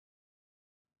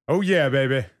Oh, yeah,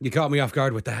 baby. You caught me off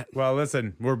guard with that. Well,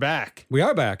 listen, we're back. We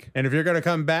are back. And if you're going to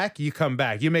come back, you come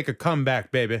back. You make a comeback,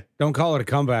 baby. Don't call it a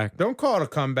comeback. Don't call it a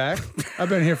comeback. I've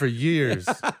been here for years.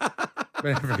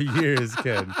 Been here for years,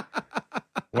 kid.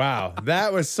 Wow,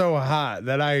 that was so hot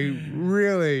that I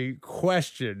really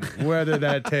questioned whether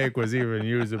that take was even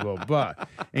usable. But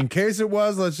in case it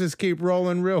was, let's just keep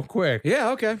rolling real quick. Yeah,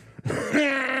 okay.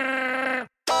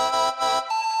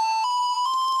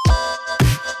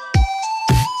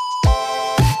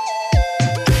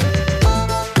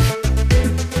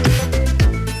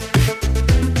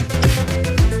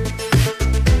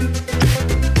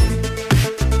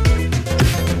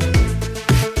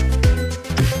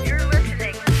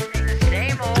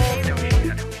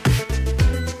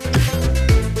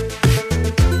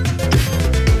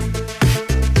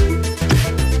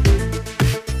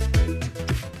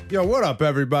 Yo, what up,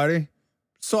 everybody?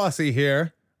 Saucy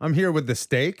here. I'm here with the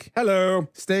steak. Hello.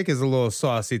 Steak is a little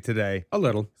saucy today. A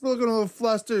little. He's looking a little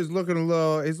flustered. He's looking a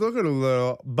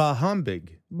little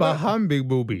bahumbig. Bahumbig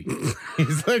booby.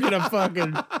 He's looking a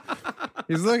fucking,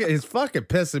 he's fucking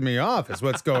pissing me off is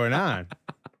what's going on.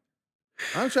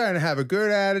 I'm trying to have a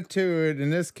good attitude,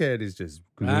 and this kid is just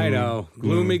I know.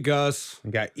 Gloomy Gus. I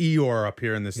got Eeyore up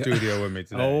here in the studio with me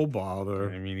today. Oh, bother.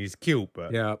 I mean, he's cute,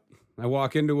 but. Yeah. I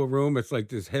walk into a room, it's like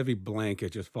this heavy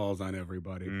blanket just falls on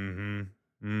everybody. Sing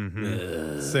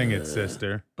it,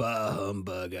 sister. Bah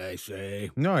humbug, I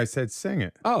say. No, I said sing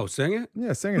it. Oh, sing it?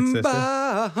 Yeah, sing it, sister.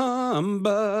 Bah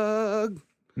humbug.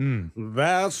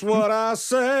 That's what I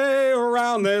say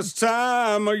around this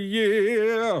time of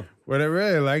year. What I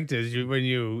really liked is when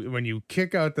you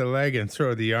kick out the leg and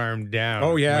throw the arm down.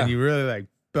 Oh, yeah. When you really like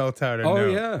belt out a Oh,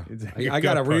 note. yeah. It's like I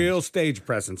got a gut punch. real stage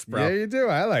presence, bro. Yeah, you do.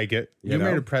 I like it. You know?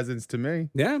 made a presence to me.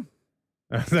 Yeah.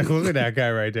 I was like, look at that guy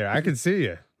right there. I can see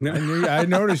you. No. I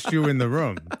noticed you in the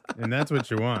room, and that's what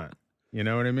you want. You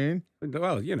know what I mean?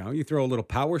 Well, you know, you throw a little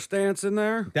power stance in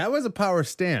there. That was a power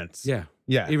stance. Yeah.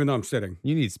 Yeah. Even though I'm sitting.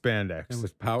 You need spandex. It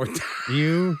was power.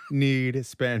 You need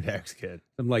spandex, kid.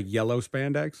 Some like yellow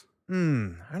spandex. I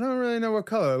don't really know what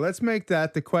color. Let's make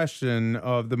that the question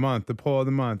of the month, the poll of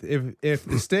the month. If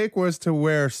the steak was to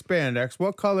wear spandex,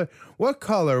 what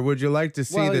color would you like to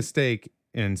see the steak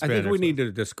in spandex? I think we need to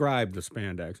describe the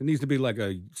spandex. It needs to be like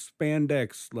a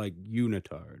spandex like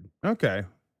unitard. Okay.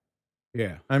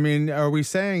 Yeah. I mean, are we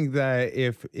saying that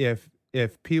if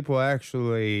people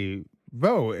actually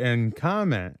vote and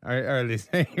comment, are they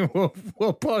saying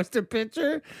we'll post a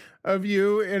picture of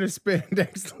you in a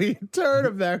spandex leotard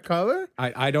of that color?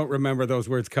 I don't remember those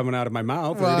words coming out of my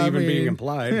mouth or it even being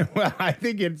implied. Well, I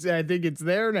think it's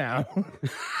there now.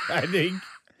 I think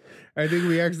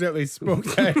we accidentally spoke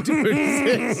that into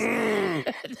existence.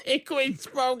 I think we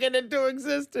spoke it into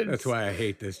existence. That's why I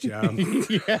hate this job.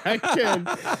 Yeah, I can.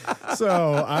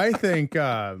 So I think,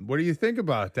 what do you think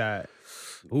about that?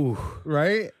 Ooh.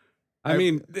 Right? I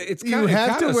mean, it's kind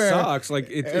of sucks. Like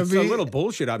it's a little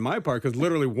bullshit on my part because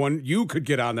literally you could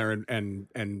get on there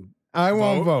and I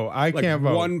won't vote. I can't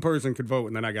vote. One person could vote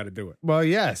and then I got to do it. Well,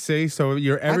 yeah. See, so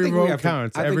every vote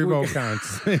counts. Every vote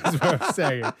counts. Is what I'm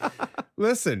saying.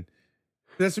 Listen,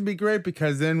 this would be great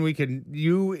because then we can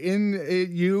you in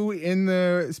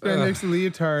the spandex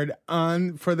leotard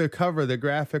for the cover, the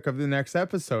graphic of the next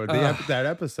episode, that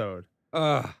episode.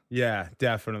 Yeah,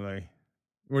 definitely.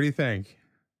 What do you think?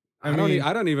 I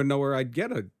don't even know where I'd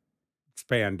get a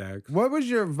spandex. What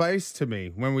was your advice to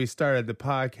me when we started the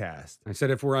podcast? I said,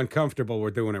 if we're uncomfortable,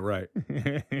 we're doing it right.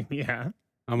 Yeah.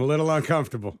 I'm a little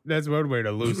uncomfortable. That's one way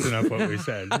to loosen up what we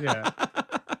said. Yeah.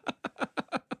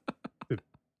 To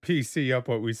PC up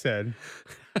what we said.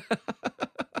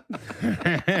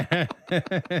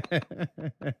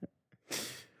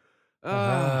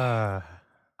 I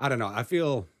don't know. I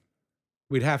feel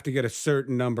we'd have to get a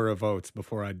certain number of votes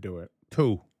before I'd do it.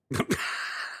 2.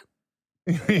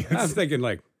 I'm thinking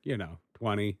 20.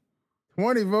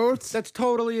 20 votes? That's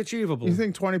totally achievable. You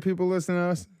think 20 people listen to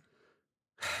us?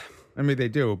 I mean, they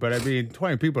do, but I mean,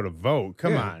 20 people to vote.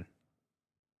 Come on.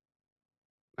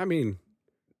 I mean,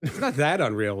 it's not that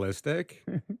unrealistic.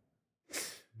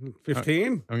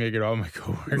 15? I'm going to get all my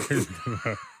coworkers to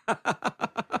vote.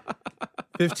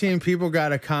 15 people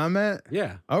got a comment?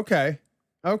 Yeah. Okay.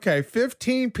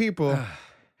 15 people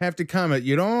have to comment.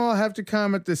 You don't all have to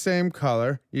comment the same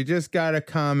color. You just got to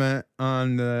comment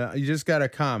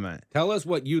Tell us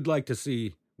what you'd like to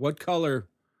see. What color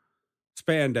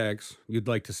spandex you'd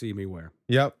like to see me wear.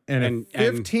 Yep. And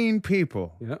if 15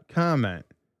 people comment,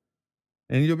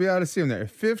 and you'll be able to see them there.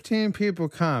 If 15 people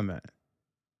comment,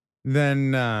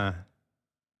 then,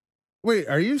 wait,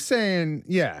 are you saying,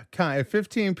 if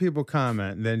 15 people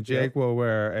comment, then Jake will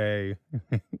wear a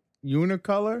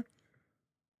unicolor?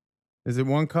 Is it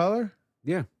one color?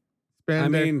 Yeah. Spandex, I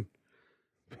mean,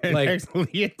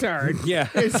 spandex leotard. Yeah.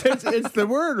 It's the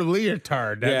word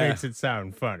leotard that Yeah. makes it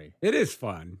sound funny. It is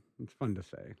fun. It's fun to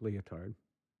say, leotard.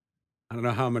 I don't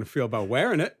know how I'm going to feel about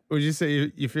wearing it. Would you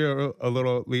say you feel a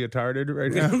little leotarded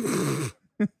right now?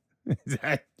 Is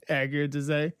that accurate to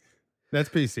say? That's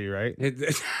PC, right?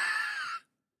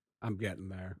 I'm getting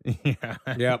there. Yeah.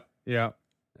 Yep. Yep.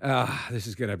 This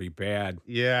is going to be bad.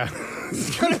 Yeah.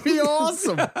 It's going to be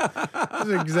awesome. This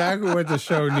is exactly what the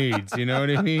show needs. You know what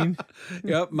I mean?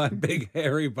 Yep. My big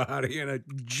hairy body and a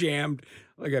jammed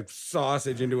like a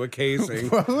sausage into a casing.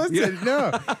 Well, listen,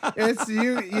 no. It's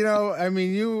you know, I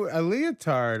mean, a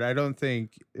leotard, I don't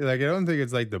think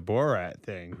it's like the Borat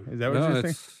thing. Is that what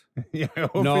you're saying? Yeah,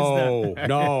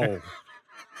 No.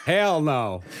 Hell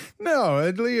no. No,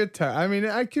 a leotard. I mean,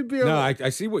 I could be. No, I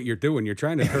see what you're doing. You're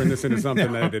trying to turn this into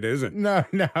something that it isn't. No.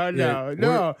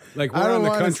 Like we're on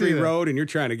the country road and you're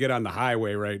trying to get on the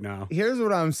highway right now. Here's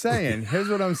what I'm saying.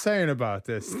 About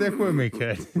this. Stick with me,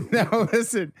 kid. Now,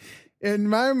 listen. In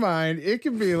my mind, it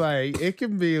can be like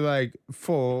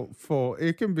full.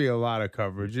 It can be a lot of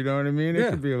coverage. You know what I mean? It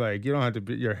can be like, you don't have to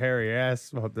be, your hairy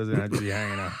ass doesn't have to be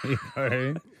hanging out. You know what I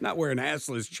mean? Not wearing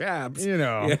assless chaps. You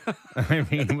know. Yeah. I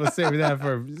mean, we'll save that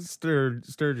for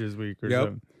Sturgis week or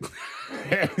something.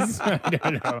 I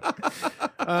don't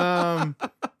know.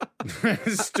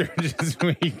 Sturgis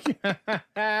week.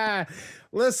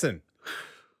 Listen.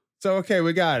 So, okay,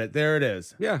 we got it. There it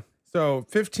is. Yeah. So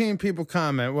 15 people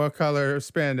comment. What color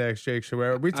spandex Jake should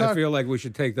wear? I feel like we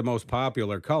should take the most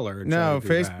popular color. And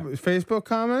Facebook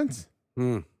comments?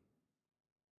 No.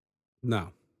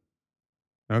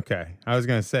 Okay. I was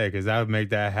going to say, because that would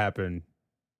make that happen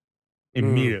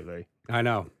immediately. I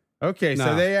know. Okay.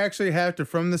 So they actually have to,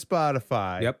 from the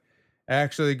Spotify. Yep.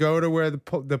 Actually go to where the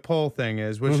poll thing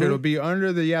is, which it'll be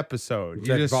under the episode.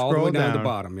 You just scroll down to the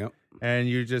bottom. Yep. And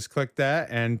you just click that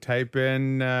and type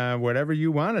in whatever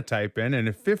you want to type in. And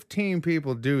if 15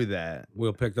 people do that,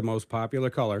 we'll pick the most popular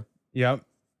color. Yep.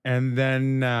 And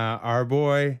then our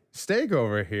boy Steak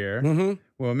over here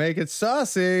will make it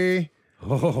saucy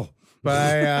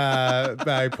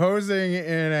by posing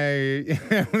in a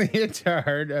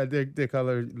leotard, the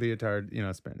color leotard,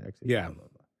 spandex. Yeah.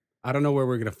 I don't know where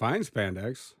we're going to find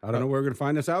spandex. I don't know where we're going to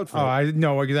find this outfit. Oh, I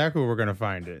know exactly where we're going to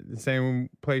find it. The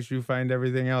same place you find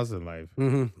everything else in life.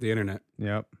 The internet.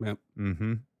 Yep.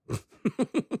 Mm-hmm.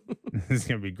 This is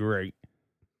going to be great.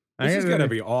 This is going to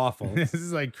be awful. This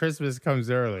is like Christmas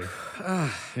comes early.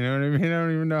 You know what I mean? I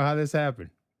don't even know how this happened.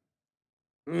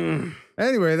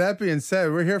 Anyway, that being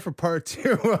said, we're here for part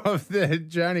 2 of the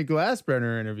Johnny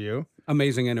Glassbrenner interview.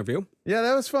 Amazing interview. Yeah,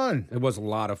 that was fun. It was a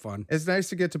lot of fun. It's nice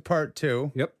to get to part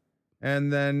 2. Yep.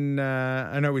 And then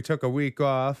I know we took a week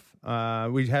off.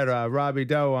 We had Robbie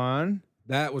Doe on.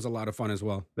 That was a lot of fun as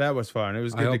well. That was fun. It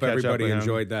was good to catch up with him. I hope everybody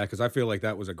enjoyed that because I feel like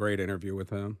that was a great interview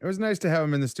with him. It was nice to have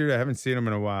him in the studio. I haven't seen him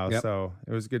in a while, so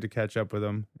it was good to catch up with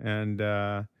him. And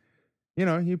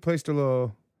you placed a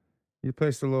little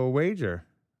wager,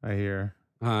 I hear.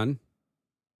 On.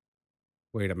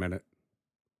 Wait a minute.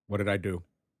 What did I do?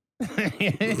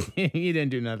 You didn't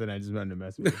do nothing. I just wanted to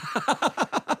mess with you.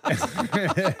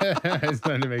 I just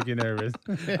wanted to make you nervous.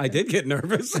 I did get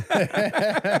nervous.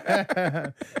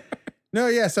 No,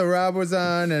 yeah. So Rob was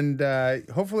on, and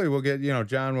hopefully we'll get,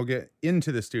 John will get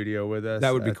into the studio with us.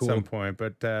 That would be at cool. some point,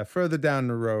 but further down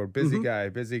the road, busy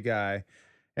guy.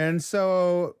 And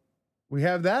so we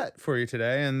have that for you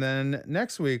today, and then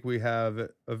next week we have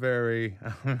a very,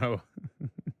 I don't know.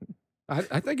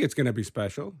 I think it's going to be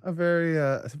special. A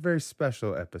very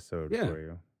special episode for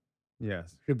you.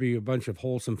 Yes. Should be a bunch of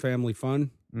wholesome family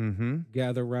fun. Mm-hmm.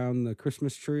 Gather around the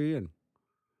Christmas tree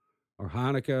or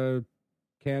Hanukkah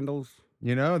candles.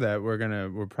 You know that we're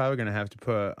probably gonna have to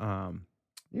put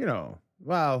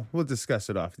we'll discuss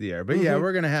it off the air. But yeah,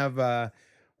 we're gonna have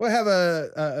we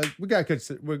got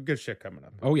good shit coming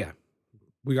up. Oh yeah.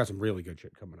 We got some really good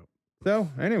shit coming up. So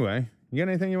anyway, you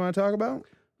got anything you want to talk about?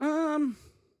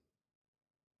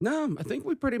 No, I think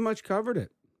we pretty much covered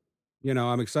it.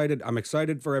 I'm excited. I'm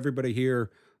excited for everybody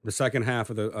here. The second half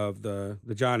of the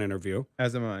John interview.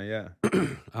 As am I. Yeah.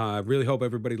 I really hope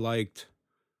everybody liked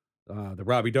the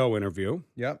Robbie Doe interview.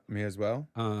 Yep, me as well.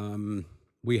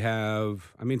 We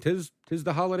have. I mean, tis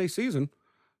the holiday season,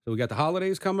 so we got the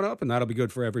holidays coming up, and that'll be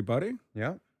good for everybody.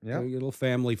 Yeah. Yeah. A little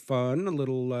family fun, a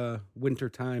little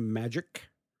wintertime magic.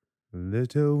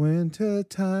 Little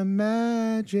wintertime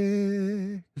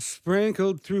magic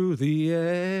sprinkled through the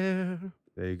air.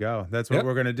 There you go. That's what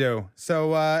we're going to do.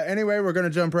 So anyway, we're going to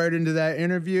jump right into that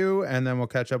interview, and then we'll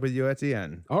catch up with you at the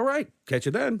end. All right. Catch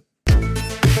you then.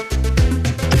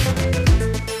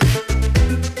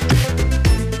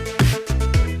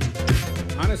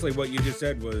 honestly, what you just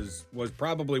said was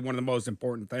probably one of the most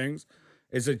important things.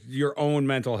 Is it your own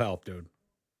mental health, dude?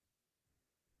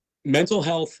 Mental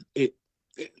health.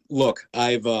 Look,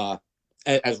 I've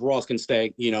as Ross can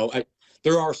say,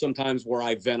 there are some times where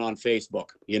I vent on Facebook.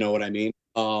 You know what I mean?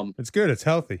 It's good. It's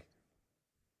healthy.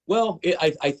 Well,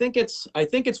 I think it's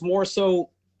more so.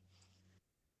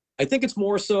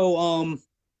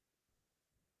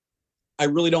 I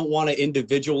really don't want to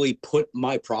individually put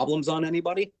my problems on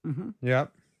anybody. Mm-hmm. Yeah.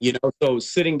 So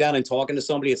sitting down and talking to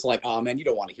somebody, it's like, oh man, you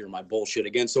don't want to hear my bullshit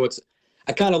again. So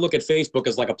I kind of look at Facebook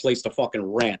as like a place to fucking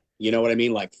rant. You know what I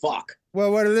mean? Like, fuck.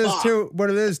 Well, what it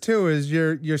is too is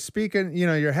you're speaking,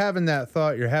 you're having that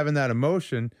thought, you're having that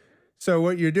emotion. So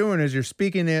what you're doing is you're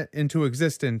speaking it into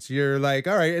existence. You're like,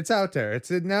 all right, it's out there.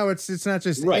 It's not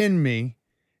just in me.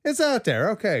 It's out there.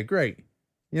 Okay, great.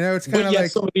 It's kind of like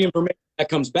some of the information that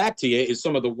comes back to you is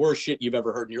some of the worst shit you've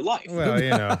ever heard in your life. Well,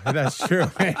 that's true.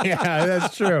 Yeah,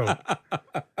 that's true.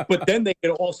 But then they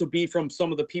can also be from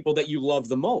some of the people that you love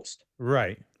the most.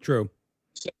 Right. True.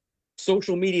 So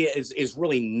social media is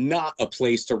really not a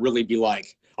place to really be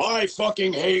like, I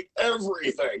fucking hate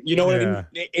everything. You know what I mean?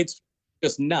 It's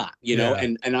just not,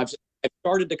 and I've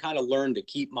started to kind of learn to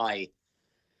keep my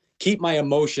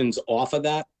emotions off of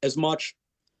that as much.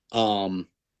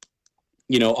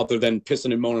 Other than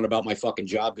pissing and moaning about my fucking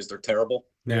job because they're terrible.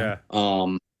 Yeah.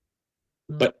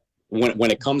 But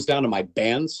when it comes down to my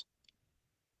bands,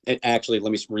 and actually,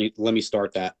 let me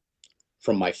start that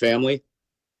from my family,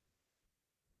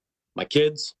 my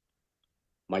kids,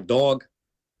 my dog,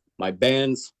 my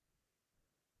bands,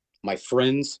 my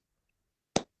friends.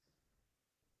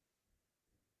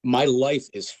 My life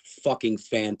is fucking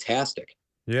fantastic.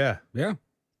 Yeah. Yeah.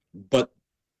 But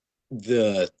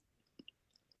the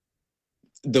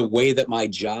way that my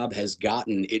job has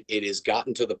gotten, it has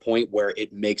gotten to the point where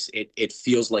it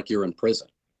feels like you're in prison.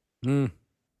 Mm.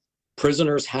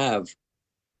 Prisoners have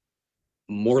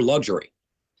more luxury.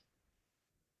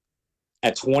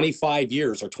 At 25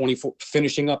 years or 24,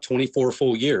 finishing up 24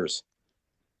 full years,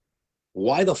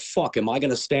 why the fuck am I going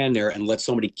to stand there and let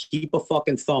somebody keep a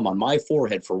fucking thumb on my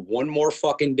forehead for one more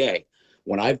fucking day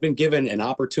when I've been given an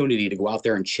opportunity to go out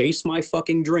there and chase my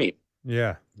fucking dream?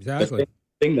 Yeah, exactly.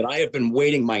 Thing that I have been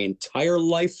waiting my entire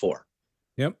life for.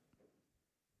 Yep.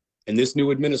 And this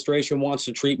new administration wants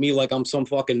to treat me like I'm some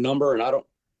fucking number, and I don't,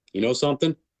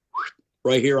 something?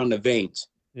 Right here on the veins.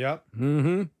 Yep.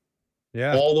 Mm-hmm.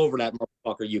 Yeah. All over that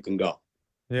motherfucker you can go.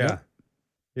 Yeah.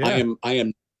 Yeah. I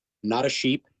am not a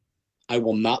sheep. I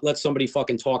will not let somebody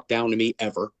fucking talk down to me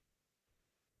ever.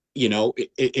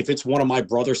 If it's one of my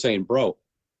brothers saying, bro,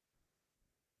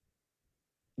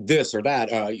 this or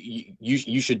that,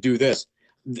 you should do this.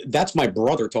 That's my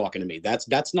brother talking to me. That's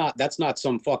not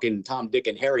some fucking Tom, Dick,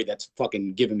 and Harry that's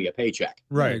fucking giving me a paycheck.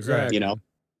 Right, exactly. Some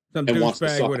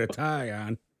douchebag with a tie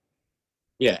on.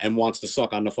 Yeah, and wants to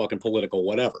suck on the fucking political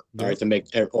whatever. All right, to make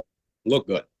look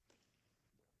good.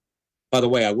 By the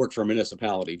way, I work for a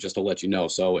municipality, just to let you know.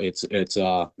 So it's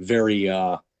very.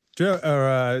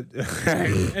 Joe,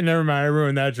 never mind. I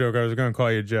ruined that joke. I was going to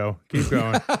call you Joe. Keep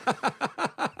going.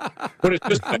 But it's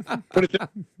just.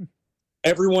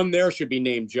 Everyone there should be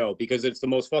named Joe because it's the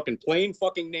most fucking plain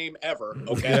fucking name ever.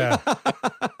 Okay. Yeah.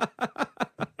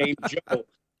 Named Joe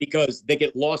because they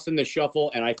get lost in the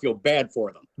shuffle and I feel bad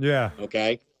for them. Yeah.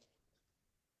 Okay.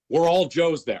 We're all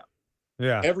Joes there.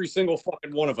 Yeah. Every single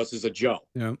fucking one of us is a Joe.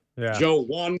 Yeah. Yeah. Joe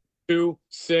 1, 2,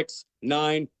 6,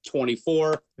 9,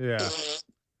 24. Yeah.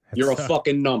 You're a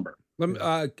fucking number.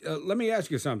 Let me ask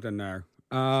you something there.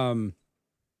 How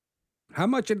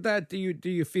much of that do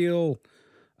you feel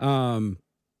kind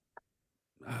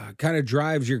of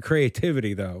drives your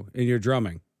creativity though in your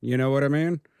drumming? You know what I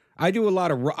mean? I do a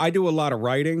lot of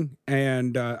writing,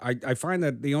 and I find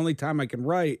that the only time I can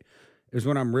write is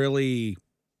when I'm really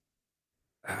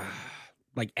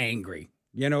like angry.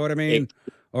 You know what I mean?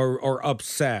 Or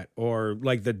upset, or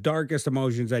like the darkest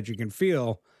emotions that you can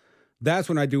feel. That's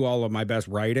when I do all of my best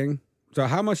writing. So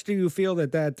how much do you feel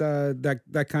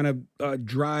that kind of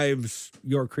drives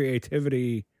your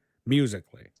creativity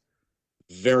musically?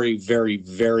 Very, very,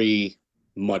 very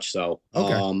much so.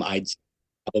 Okay. I'd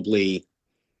probably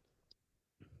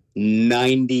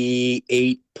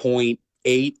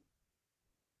 98.8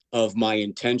 of my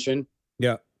intention.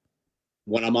 Yeah.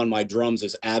 When I'm on my drums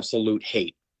is absolute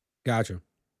hate. Gotcha.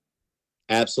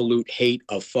 Absolute hate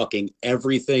of fucking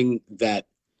everything that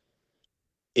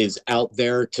is out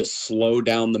there to slow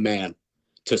down the man,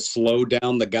 to slow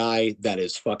down the guy that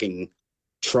is fucking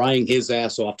trying his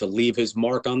ass off to leave his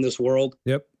mark on this world.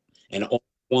 Yep. And all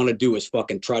you want to do is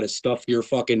fucking try to stuff your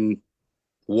fucking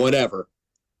whatever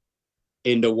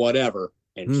into whatever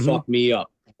and fuck me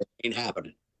up. It ain't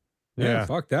happening. Yeah,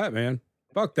 fuck that, man.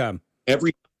 Fuck them.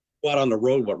 Every out on the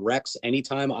road with Rex,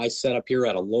 anytime I set up here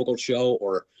at a local show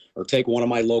or take one of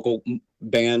my local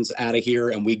bands out of here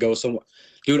and we go somewhere,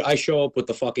 dude, I show up with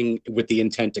the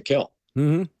intent to kill.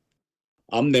 Mm-hmm.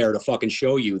 I'm there to fucking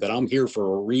show you that I'm here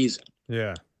for a reason.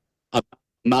 Yeah. I'm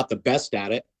not the best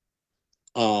at it.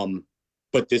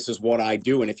 But this is what I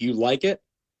do. And if you like it,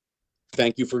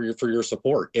 thank you for your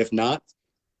support. If not,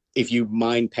 if you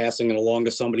mind passing it along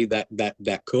to somebody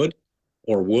that could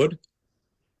or would,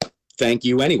 thank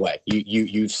you anyway.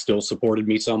 You've still supported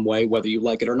me some way, whether you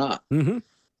like it or not. Mm-hmm.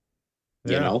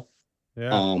 Yeah. You know?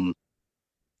 Yeah.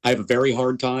 I have a very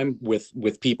hard time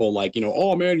with people like,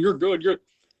 oh man, you're good.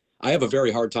 I have a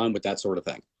very hard time with that sort of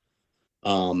thing.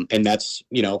 And that's,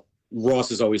 Ross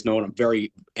has always known I'm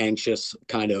very anxious,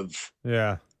 kind of,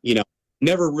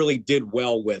 never really did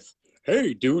well with,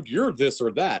 hey dude, you're this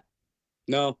or that.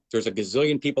 No, there's a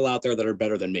gazillion people out there that are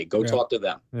better than me. Go talk to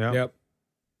them. Yeah. Yep.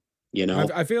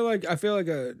 I feel like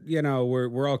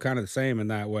we're all kind of the same in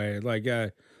that way. Like,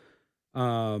 a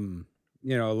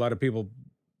lot of people,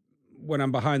 when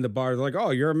I'm behind the bar, they're like, oh,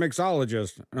 you're a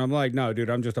mixologist. And I'm like, no, dude,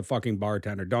 I'm just a fucking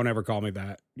bartender. Don't ever call me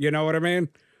that. You know what I mean?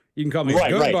 You can call me a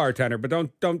good bartender, but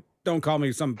don't call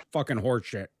me some fucking horse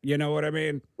shit. You know what I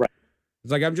mean? Right.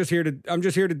 It's like, I'm just here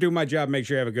to do my job, make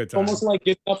sure you have a good time. Almost like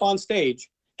getting up on stage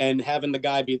and having the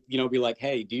guy be like,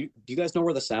 hey, do you guys know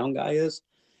where the sound guy is?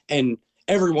 And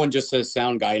everyone just says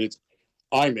sound guy, and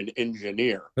I'm an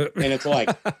engineer. And it's like,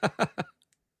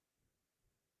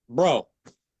 bro,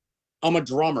 I'm a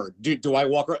drummer. Do I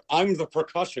walk around? I'm the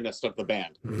percussionist of the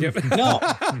band. Yep. No.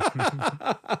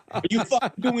 Are you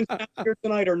fucking doing sound here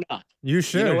tonight or not? You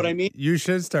should. You know what I mean? You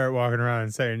should start walking around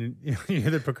and saying you're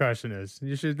the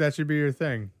percussionist. That should be your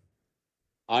thing.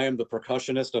 I am the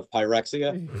percussionist of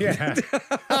Pyrexia. Yeah.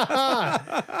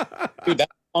 Dude,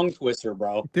 that's a tongue twister,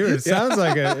 bro. Dude, it sounds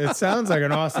like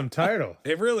an awesome title.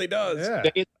 It really does. Yeah.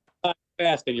 Say it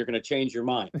fast and you're going to change your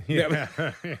mind. Yeah.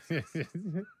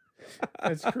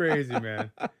 That's crazy,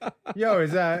 man. Yo,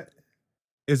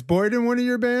 is Boyd in one of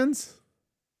your bands?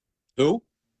 Who?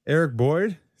 Eric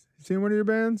Boyd? Is he in one of your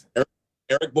bands?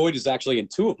 Eric Boyd is actually in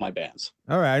 2 of my bands.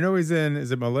 All right. I know he's in,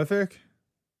 is it Malefic?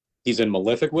 He's in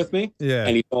Malefic with me. Yeah.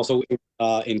 And he's also in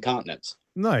Incontinence.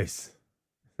 Nice.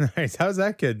 Nice. How's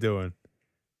that kid doing?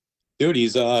 Dude,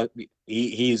 he's had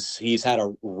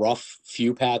a rough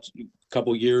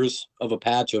couple years of a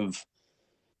patch of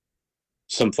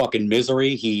some fucking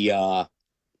misery. He ended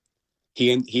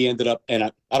up, and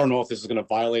I don't know if this is going to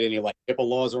violate any like HIPAA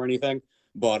laws or anything,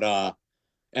 but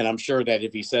and I'm sure that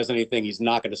if he says anything, he's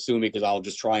not going to sue me because I'll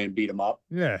just try and beat him up.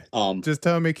 Yeah. Just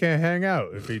tell him he can't hang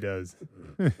out if he does.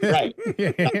 Right.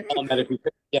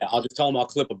 I'll just tell him I'll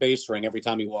clip a bass string every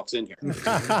time he walks in here.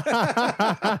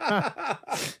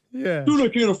 Yeah. Dude, I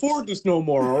can't afford this no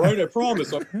more. All right, I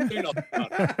promise. I'll say nothing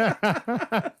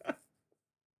about it.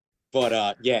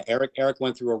 But Eric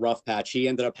went through a rough patch. He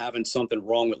ended up having something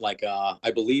wrong with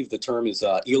I believe the term is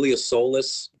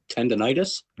iliopsoas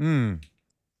tendonitis.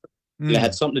 It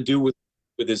had something to do with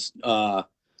his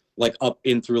up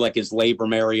in through his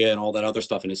labrum area and all that other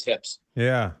stuff in his hips.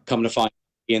 Yeah. Come to find,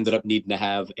 he ended up needing to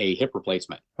have a hip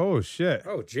replacement. Oh shit.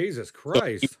 Oh Jesus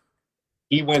Christ. So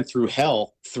he went through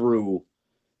hell through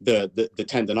the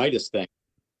tendonitis thing.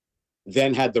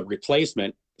 Then had the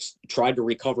replacement, tried to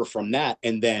recover from that,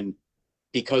 and then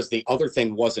because the other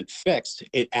thing wasn't fixed,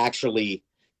 it actually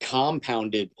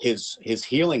compounded his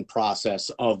healing process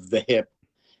of the hip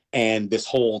and this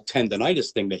whole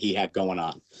tendonitis thing that he had going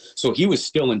on. So he was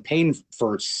still in pain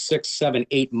for 6, 7,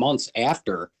 8 months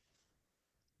after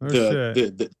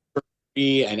the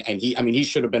and he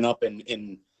should have been up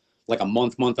in like a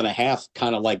month and a half,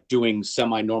 kind of like doing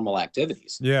semi-normal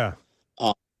activities. Yeah.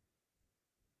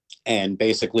 And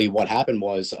basically what happened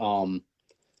was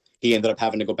he ended up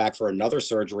having to go back for another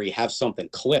surgery, have something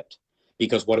clipped,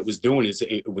 because what it was doing is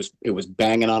it was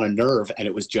banging on a nerve, and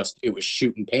it was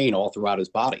shooting pain all throughout his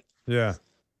body. Yeah.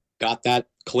 Got that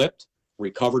clipped,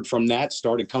 recovered from that,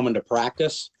 started coming to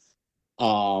practice.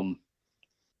 And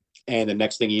the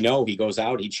next thing you know, he goes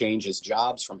out, he changes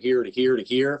jobs from here to here to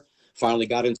here, finally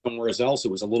got in somewhere else.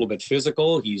 It was a little bit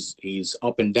physical. He's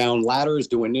up and down ladders,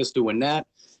 doing this, doing that.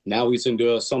 Now he's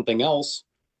into something else.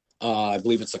 I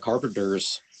believe it's the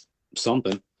carpenter's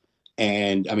something.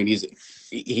 And I mean,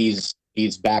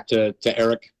 he's back to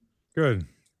Eric. Good.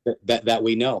 That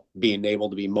we know, being able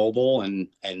to be mobile, and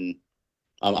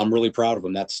I'm really proud of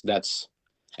him. That's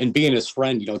and being his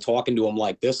friend, talking to him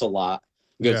like this a lot,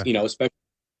 because especially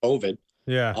COVID.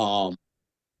 Yeah.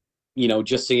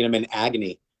 Just seeing him in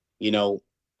agony.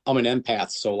 I'm an empath,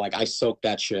 so I soak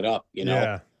that shit up.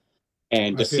 Yeah.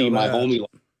 And to see my homie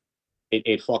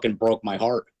it fucking broke my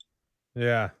heart.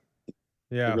 Yeah.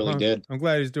 Yeah. It really did. I'm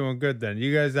glad he's doing good then.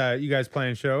 You guys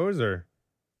playing shows or?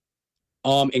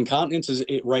 Incontinence is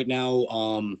it right now.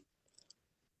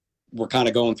 We're kind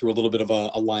of going through a little bit of a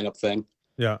lineup thing.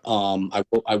 Yeah.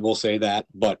 I will say that,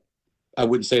 but I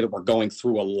wouldn't say that we're going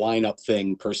through a lineup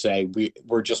thing per se.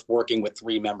 We're just working with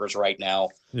 3 members right now.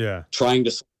 Yeah. Trying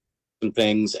to some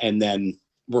things, and then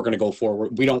we're going to go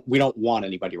forward. We don't want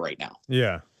anybody right now.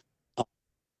 Yeah.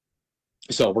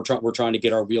 So we're trying to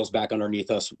get our wheels back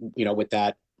underneath us, with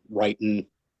that, writing,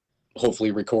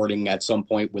 hopefully recording at some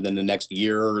point within the next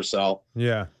year or so.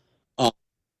 Yeah.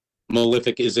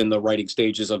 Malefic is in the writing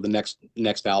stages of the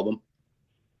next album.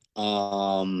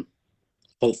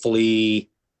 Hopefully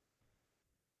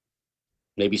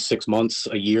maybe 6 months,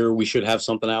 a year, we should have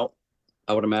something out,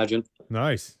 I would imagine.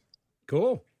 Nice.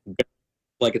 Cool.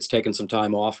 Like it's taking some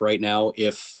time off right now.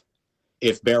 If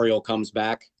Burial comes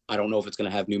back, I don't know if it's going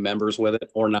to have new members with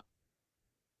it or not.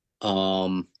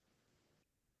 I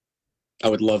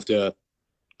would love to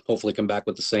hopefully come back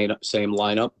with the same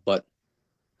lineup, but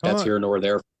that's here nor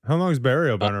there. How long has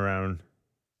Burial been around?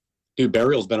 Dude,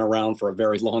 Burial's been around for a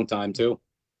very long time too.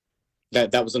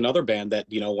 That was another band that,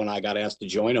 when I got asked to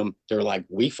join them, they're like,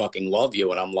 "We fucking love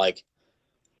you." And I'm like,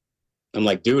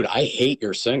 dude, I hate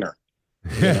your singer,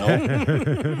 But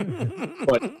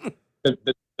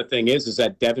the thing is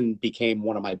that Devin became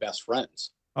one of my best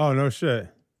friends. Oh, no shit.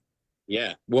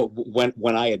 Yeah. Well,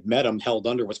 when I had met him, Held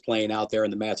Under was playing out there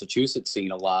in the Massachusetts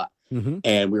scene a lot. Mm-hmm.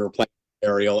 And we were playing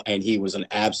Burial, and he was an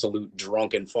absolute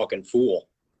drunken fucking fool.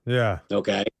 Yeah.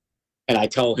 Okay. And I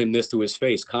tell him this to his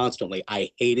face constantly.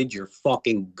 I hated your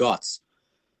fucking guts,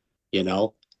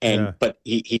 but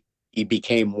he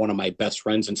became one of my best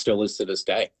friends and still is to this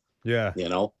day. Yeah.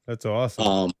 That's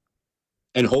awesome.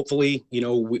 And hopefully,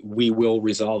 we will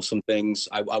resolve some things.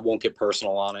 I won't get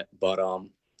personal on it, but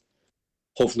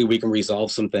hopefully we can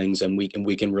resolve some things and we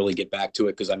can really get back to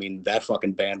it. Cause I mean, that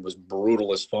fucking band was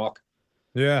brutal as fuck.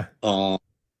 Yeah. But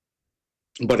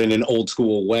in an old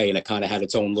school way, and it kind of had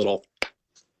its own little,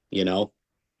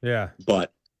 Yeah.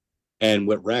 And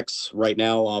with Rex right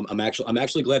now, I'm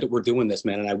actually glad that we're doing this,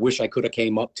 man. And I wish I could have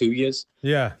came up to yous.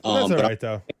 Yeah. That's all right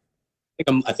though.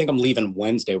 I think I'm leaving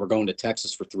Wednesday. We're going to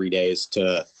Texas for 3 days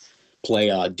to play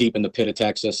deep in the pit of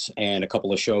Texas and a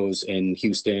couple of shows in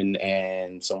Houston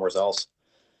and somewhere else.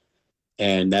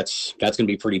 And that's going to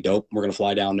be pretty dope. We're going to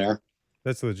fly down there.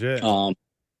 That's legit.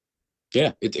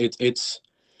 Yeah, it's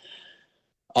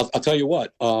I'll tell you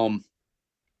what,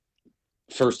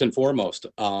 first and foremost,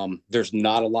 there's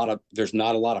not a lot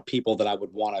of people that I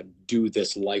would want to do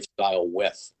this lifestyle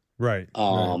with. Right.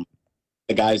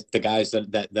 The guys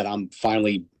that I'm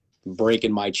finally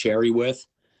breaking my cherry with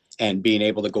and being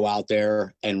able to go out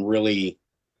there and really,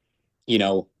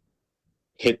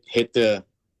 hit the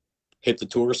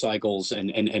tour cycles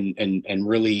and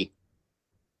really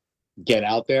get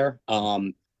out there.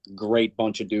 Great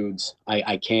bunch of dudes.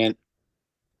 I can't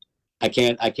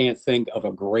think of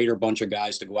a greater bunch of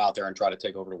guys to go out there and try to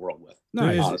take over the world with.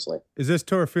 Nice. Honestly. Is this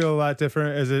tour feel a lot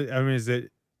different? Is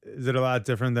it a lot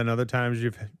different than other times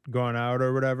you've gone out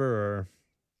or whatever?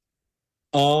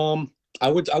 Or I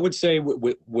would say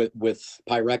with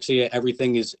Pyrexia,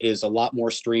 everything is a lot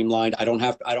more streamlined. I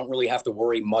don't really have to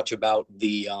worry much about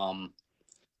the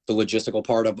logistical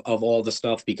part of all the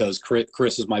stuff because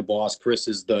Chris is my boss. Chris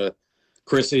is the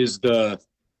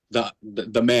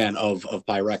man of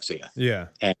Pyrexia. Yeah.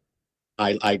 And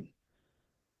I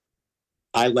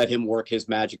let him work his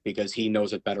magic because he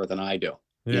knows it better than I do.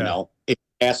 Yeah. If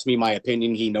he asks me my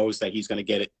opinion, he knows that he's going to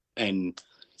get it and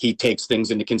he takes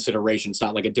things into consideration. It's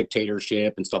not like a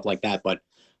dictatorship and stuff like that, but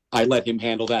I let him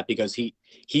handle that because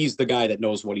he's the guy that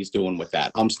knows what he's doing with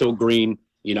that. I'm still green,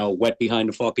 wet behind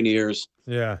the fucking ears.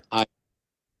 Yeah.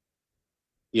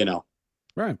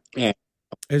 Right. And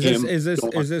is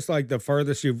this like the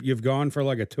furthest you've gone for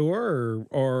like a tour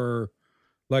or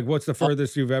like what's the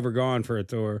furthest you've ever gone for a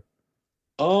tour?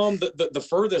 The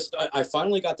furthest I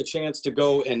finally got the chance to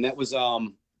go, and that was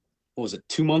what was it,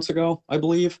 2 months ago, I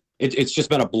believe. It's just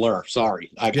been a blur.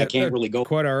 Sorry, I can't really go.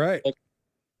 Quite all right.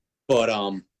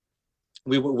 But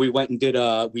we went and did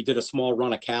a small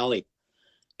run of Cali,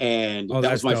 and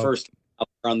that was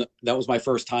my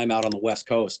first time out on the West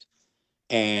Coast,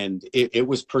 and it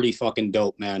was pretty fucking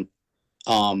dope, man.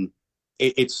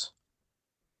 It's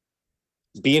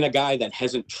being a guy that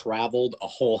hasn't traveled a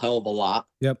whole hell of a lot.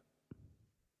 Yep.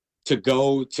 To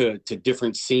go to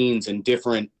different scenes and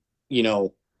different,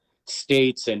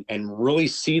 states and really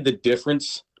see the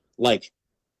difference. Like,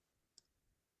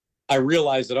 I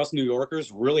realize that us New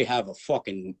Yorkers really have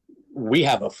an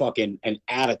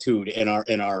attitude in our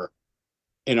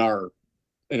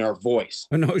in our voice.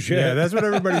 No shit. Yeah, that's what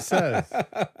everybody says.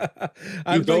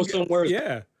 You go somewhere.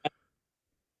 Yeah.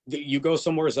 You go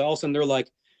somewhere else and they're like,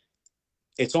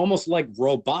 it's almost like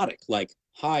robotic. Like,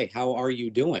 hi, how are you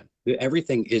doing?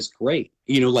 Everything is great.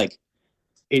 You know, like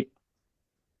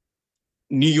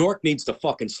New York needs to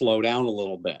fucking slow down a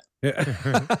little bit.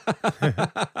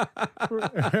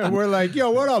 We're like,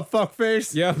 yo, what up,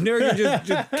 fuckface? Yeah, New York, you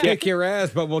just kick your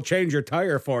ass, but we'll change your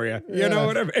tire for you. You know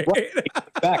what I mean?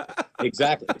 Right.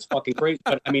 Exactly. It's fucking great.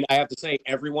 But I mean, I have to say,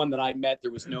 everyone that I met,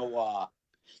 there was no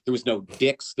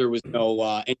dicks. There was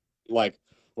no like,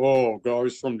 oh,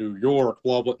 guys from New York,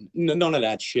 blah blah. None of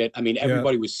that shit. I mean,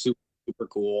 everybody was super super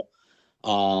cool.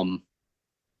 I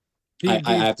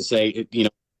have to say, you know,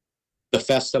 the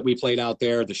fests that we played out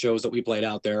there, the shows that we played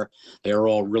out there, they were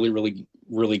all really, really,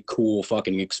 really cool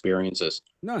fucking experiences.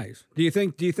 Nice. Do you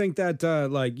think that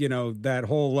like, you know, that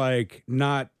whole like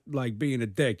not like being a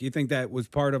dick, do you think that was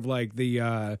part of like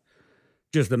the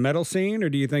just the metal scene, or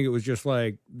do you think it was just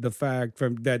like the fact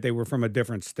from that they were from a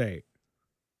different state?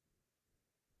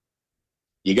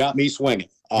 You got me swinging.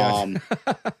 I'd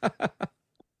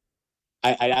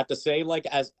have to say, like,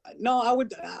 I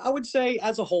would say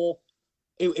as a whole,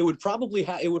 it would probably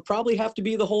have to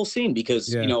be the whole scene,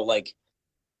 because you know, like,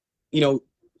 you know,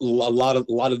 a lot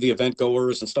of the event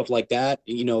goers and stuff like that,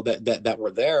 you know, that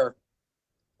were there,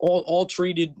 all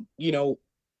treated, you know,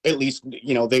 at least,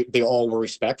 you know, they all were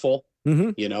respectful.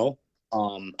 Mm-hmm. You know,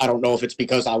 I don't know if it's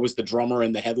because I was the drummer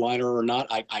and the headliner or not.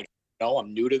 I don't know.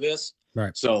 I'm new to this,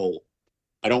 right? So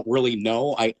I don't really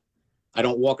know. I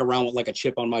don't walk around with like a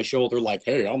chip on my shoulder, like,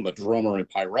 hey, I'm the drummer in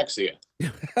Pyrexia.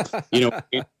 You know,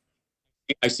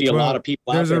 I see a lot of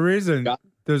people. There's a reason.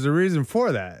 There's a reason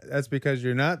for that. That's because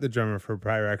you're not the drummer for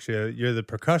Pyrexia. You're the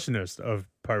percussionist of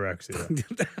Pyrexia.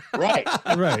 Right.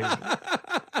 Right.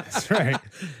 That's right.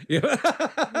 Yeah.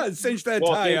 Cinch that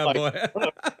tie up, boy.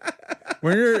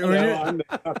 When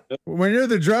you're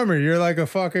the drummer, you're like a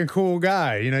fucking cool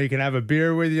guy. You know, you can have a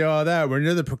beer with you, all that. When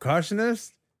you're the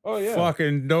percussionist, oh yeah,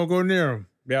 fucking don't go near him.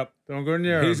 Yep, don't go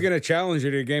near him. He's gonna challenge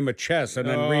you to a game of chess and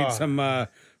then read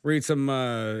some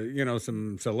you know,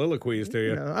 some soliloquies to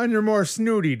you on your more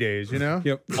snooty days. You know.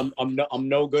 Yep. I'm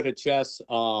no good at chess.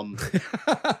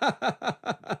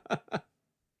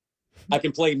 I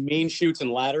can play mean shoots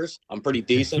and ladders. I'm pretty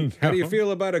decent. How do you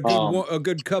feel about a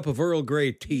good cup of Earl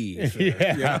Grey tea?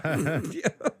 Yeah.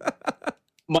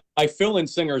 My fill-in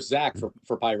singer Zach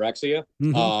for Pyrexia,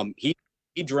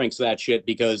 he drinks that shit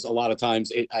because a lot of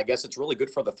times I guess it's really good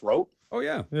for the throat. Oh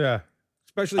yeah, yeah.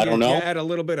 Especially if you add a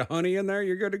little bit of honey in there,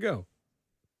 you're good to go.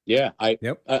 Yeah,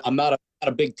 I'm not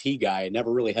a big tea guy. I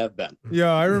never really have been.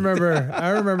 Yeah, I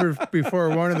remember before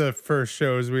one of the first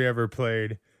shows we ever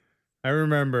played. I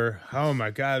remember, oh my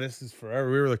God, this is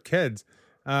forever. We were the kids.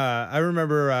 I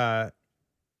remember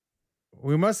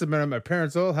we must have been at my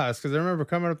parents' old house, because I remember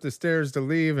coming up the stairs to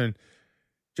leave, and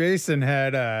Jason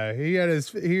had he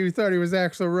thought he was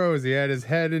Axl Rose. He had his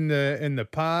head in the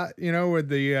pot, you know, with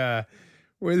the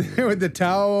with the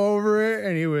towel over it,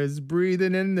 and he was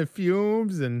breathing in the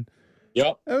fumes, and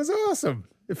yep, that was awesome.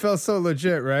 It felt so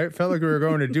legit, right? It felt like we were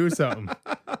going to do something.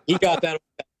 He got that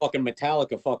fucking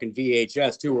Metallica fucking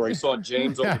VHS too, where he saw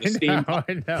James over the steam.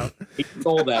 I know. He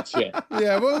stole that shit.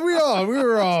 Yeah, well, we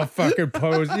were all fucking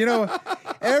posed. You know,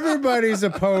 everybody's a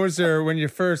poser when you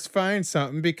first find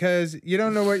something, because you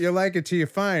don't know what you like until you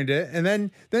find it, and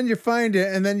then you find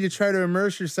it, and then you try to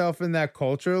immerse yourself in that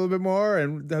culture a little bit more,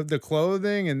 and the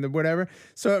clothing and the whatever.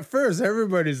 So at first,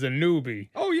 everybody's a newbie.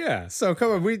 Oh yeah. So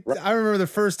come on, I remember the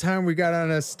first time we got on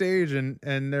a stage, and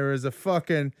there was a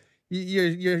fucking.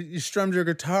 You strummed your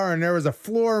guitar, and there was a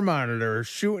floor monitor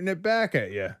shooting it back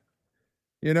at you.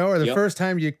 You know, or the first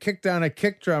time you kicked on a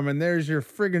kick drum, and there's your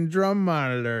friggin' drum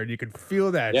monitor, and you could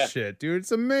feel that shit, dude.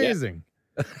 It's amazing.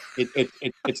 Yeah.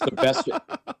 It's the best.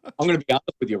 I'm going to be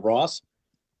honest with you, Ross.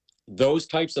 Those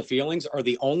types of feelings are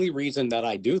the only reason that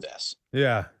I do this.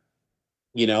 Yeah.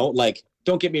 You know, like,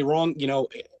 don't get me wrong, you know,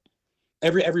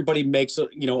 everybody makes a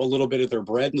little bit of their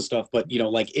bread and stuff, but you know,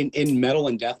 like in metal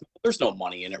and death, there's no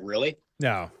money in it really.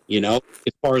 No. You know,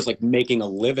 as far as like making a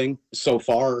living so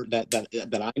far that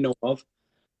I know of.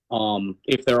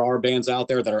 If there are bands out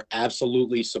there that are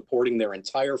absolutely supporting their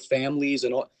entire families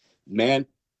and all, man,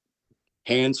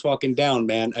 hands fucking down,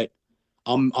 man.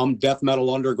 I'm death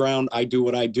metal underground. I do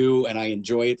what I do and I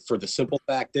enjoy it, for the simple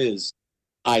fact is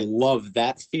I love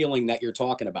that feeling that you're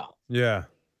talking about. Yeah.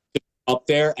 Up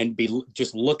there and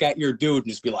just look at your dude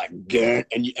and just be like, "Gah,"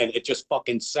 and it just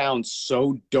fucking sounds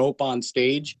so dope on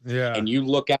stage. Yeah. And you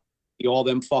look at all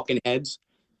them fucking heads,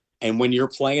 and when you're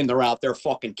playing, they're out there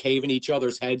fucking caving each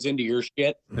other's heads into your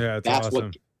shit. Yeah, that's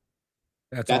awesome.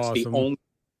 That's awesome. The only.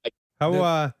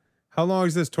 How long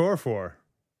is this tour for?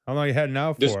 How long are you heading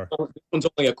out for? This one's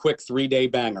only a quick 3-day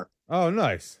banger. Oh,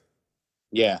 nice.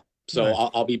 Yeah. So nice.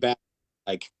 I'll be back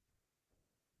like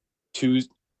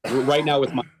Tuesday. Right now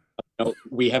with my,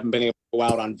 we haven't been able to go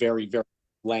out on very, very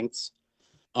lengths.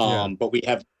 But we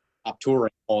have stopped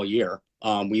touring all year.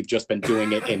 We've just been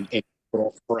doing it in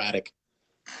little sporadic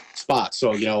spots.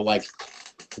 So, like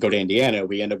go to Indiana,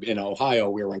 we end up in Ohio,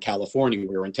 we were in California,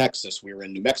 we were in Texas, we were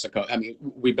in New Mexico. I mean,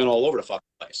 we've been all over the fucking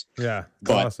place. Yeah.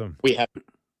 But awesome. We have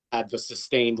had the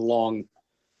sustained long,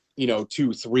 2,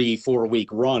 3, 4 week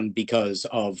run because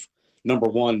of, number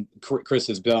one, Chris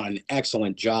has done an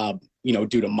excellent job, due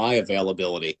to my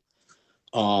availability.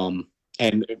 And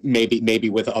maybe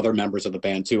with other members of the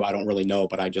band too. I don't really know,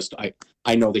 but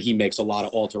I know that he makes a lot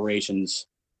of alterations,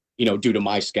 due to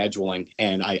my scheduling.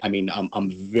 And I'm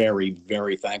very,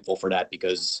 very thankful for that,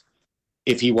 because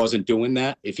if he wasn't doing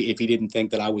that, if he didn't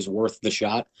think that I was worth the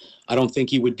shot, I don't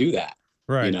think he would do that.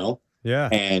 Right. Yeah.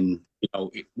 And,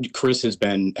 Chris has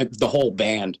been, the whole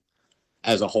band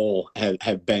as a whole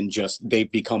have been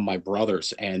they've become my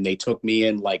brothers, and they took me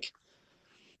in like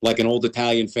an old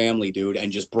Italian family, dude,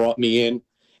 and just brought me in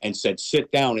and said,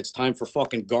 sit down. It's time for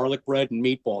fucking garlic bread and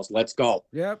meatballs. Let's go.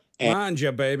 Yep.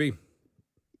 Manja, baby.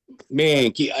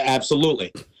 Man,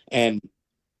 absolutely. And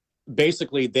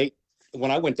basically when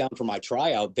I went down for my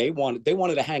tryout, they wanted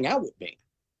to hang out with me.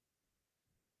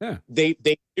 Yeah. They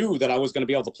knew that I was going to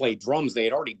be able to play drums. They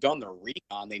had already done their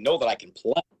recon. They know that I can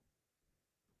play.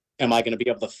 Am I going to be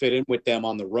able to fit in with them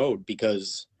on the road?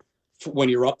 Because when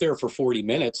you're up there for 40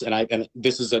 minutes, and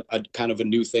this is a kind of a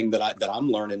new thing that I'm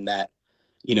learning, that,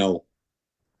 you're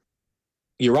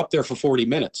up there for 40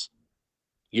 minutes.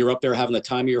 You're up there having the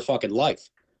time of your fucking life.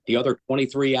 The other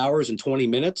 23 hours and 20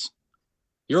 minutes,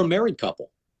 you're a married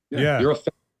couple. Yeah.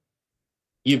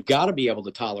 You've got to be able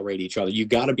to tolerate each other. You've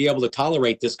got to be able to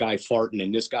tolerate this guy farting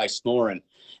and this guy snoring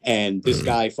and this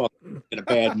guy fucking in a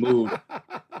bad mood.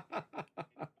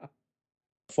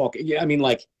 Fuck. Yeah. I mean,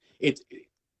 like, it's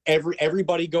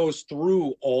everybody goes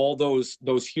through all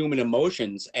those human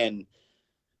emotions, and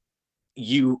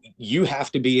you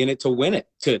have to be in it to win it,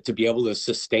 to be able to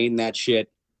sustain that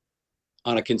shit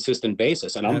on a consistent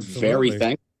basis. And I'm very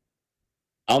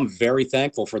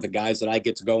thankful for the guys that I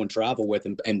get to go and travel with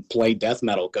and play death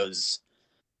metal, because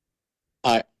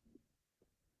I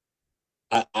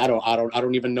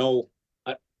don't even know.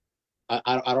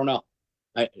 I don't know.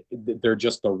 They're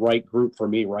just the right group for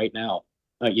me right now,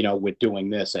 with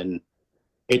doing this. And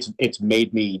it's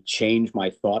made me change my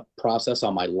thought process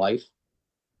on my life.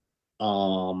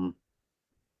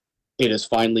 It has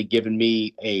finally given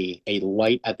me a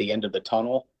light at the end of the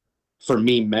tunnel for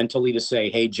me mentally to say,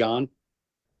 hey, John,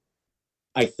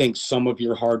 I think some of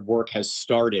your hard work has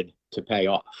started to pay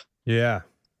off. Yeah.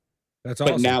 That's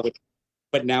awesome.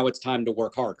 But now it's time to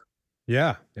work harder.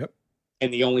 Yeah. Yep.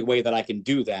 And the only way that I can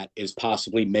do that is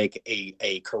possibly make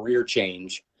a career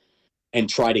change and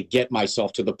try to get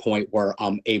myself to the point where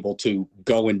I'm able to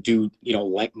go and do,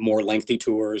 more lengthy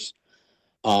tours.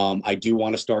 I do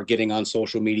want to start getting on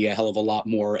social media a hell of a lot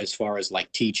more as far as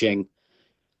like teaching.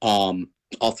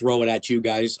 I'll throw it at you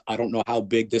guys. I don't know how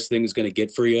big this thing is going to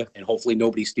get for you, and hopefully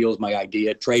nobody steals my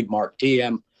idea. Trademark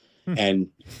TM. And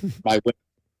I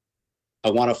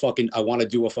want to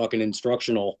do a fucking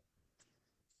instructional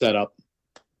setup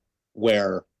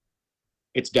where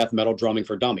it's death metal drumming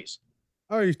for dummies.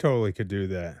 Oh, you totally could do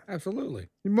that. Absolutely.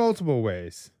 In multiple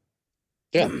ways.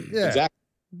 Yeah, exactly.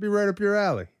 Be right up your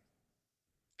alley.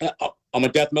 I'm a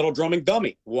death metal drumming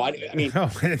dummy. What? I mean, no,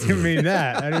 I didn't mean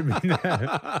that. I didn't mean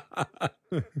that.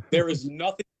 There is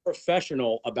nothing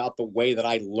professional about the way that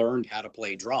I learned how to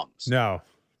play drums. No.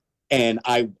 And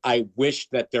I wish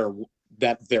that there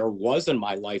was in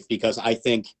my life, because I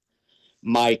think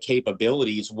my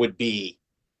capabilities would be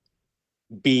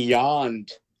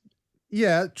beyond.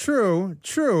 Yeah, true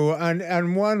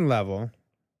on one level.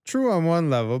 True on one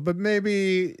level, but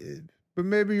maybe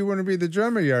you wouldn't be the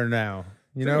drummer you are now.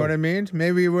 You know what I mean?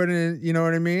 Maybe you wouldn't, you know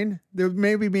what I mean?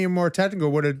 Maybe being more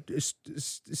technical would have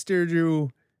steered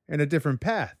you in a different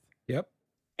path. Yep.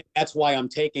 That's why I'm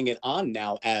taking it on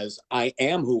now, as I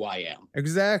am who I am.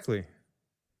 Exactly.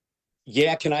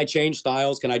 Yeah, can I change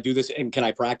styles? Can I do this? And can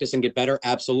I practice and get better?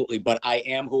 Absolutely. But I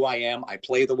am who I am. I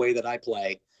play the way that I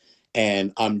play,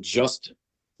 and I'm just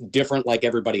different like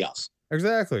everybody else.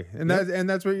 Exactly. And that's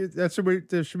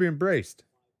that should be embraced.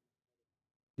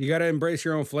 You got to embrace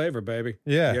your own flavor, baby.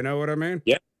 Yeah. You know what I mean?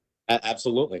 Yeah,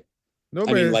 absolutely.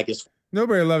 Nobody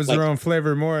loves their own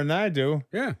flavor more than I do.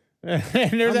 Yeah. And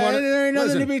there ain't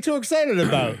nothing to be too excited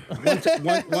about.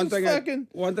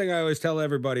 One thing I always tell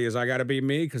everybody is I got to be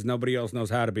me, because nobody else knows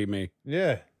how to be me.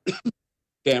 Yeah.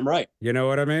 Damn right. You know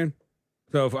what I mean?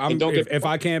 So if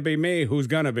I can't be me, who's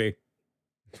gonna be?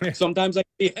 Sometimes I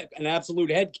can be an absolute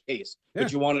head case,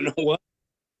 but you want to know what?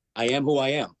 I am who I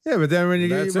am. Yeah, but then when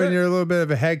you're a little bit of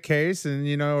a head case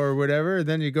and or whatever,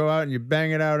 then you go out and you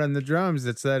bang it out on the drums.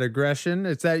 It's that aggression.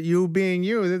 It's that you being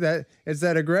you. It's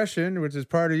that aggression, which is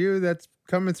part of you, that's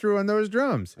coming through on those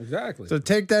drums. Exactly. So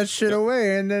take that shit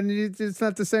away, and then it's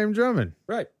not the same drumming.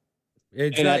 Right.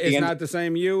 It's not the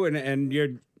same you, and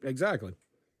you're exactly.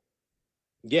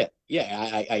 Yeah.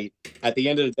 I at the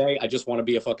end of the day, I just want to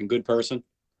be a fucking good person,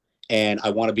 and I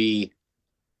want to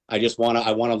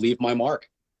leave my mark.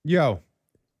 Yo,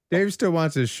 Dave still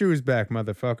wants his shoes back,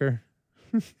 motherfucker.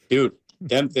 Dude,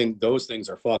 those things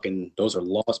are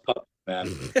lost puppies, man.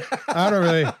 I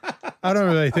don't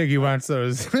really think he wants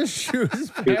those shoes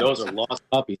back. Dude, those are lost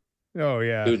puppies. Oh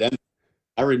yeah. Dude,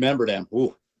 I remember them.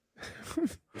 Ooh.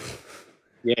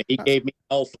 Yeah, he gave me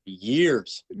hell for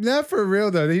years. Not for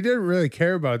real though. He didn't really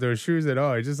care about those shoes at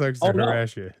all. He just likes to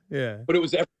harass you. Yeah. But it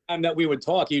was every time that we would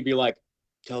talk, he'd be like,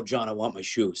 "Tell John I want my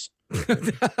shoes."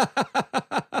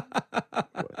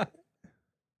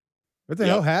 What the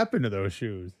hell happened to those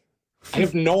shoes? I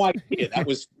have no idea. That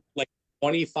was like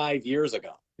 25 years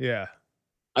ago. Yeah.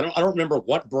 I don't remember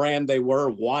what brand they were,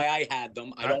 why I had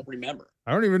them. I don't remember.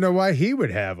 I don't even know why he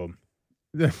would have them.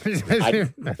 I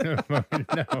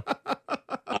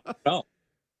don't know.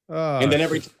 And then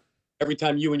every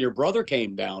time you and your brother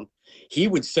came down, he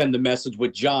would send the message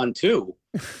with John too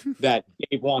that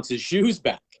Dave wants his shoes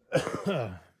back.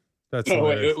 That's so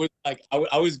it was like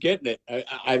I was getting it.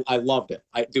 I loved it.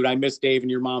 I miss Dave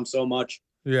and your mom so much.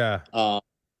 Yeah.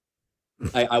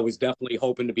 I was definitely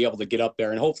hoping to be able to get up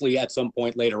there, and hopefully at some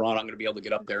point later on, I'm going to be able to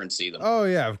get up there and see them. Oh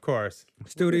yeah, of course.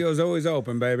 Studio's always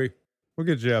open, baby. We'll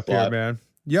get you up here, man.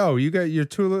 Yo, you got your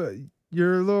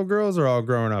little girls are all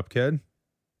growing up, kid.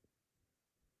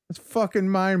 That's fucking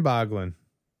mind-boggling.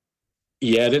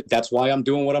 Yeah, that's why I'm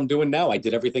doing what I'm doing now. I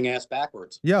did everything ass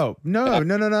backwards. Yo, no.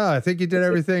 I think you did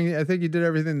everything. I think you did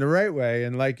everything the right way.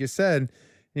 And like you said,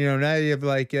 now you have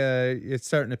it's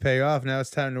starting to pay off. Now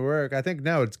it's time to work. I think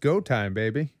now it's go time,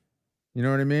 baby. You know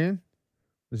what I mean?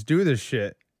 Let's do this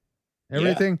shit.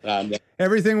 Everything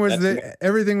was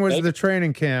the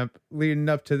training camp leading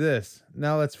up to this.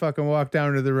 Now let's fucking walk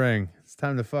down to the ring. It's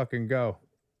time to fucking go.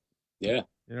 Yeah.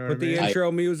 You know Put the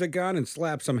intro music on and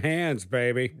slap some hands,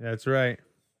 baby. That's right.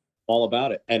 All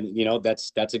about it. And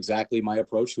that's exactly my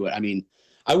approach to it. I mean,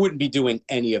 I wouldn't be doing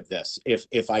any of this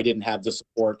if I didn't have the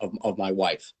support of my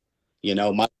wife.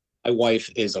 My wife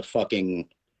is a fucking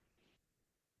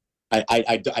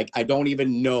I don't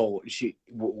even know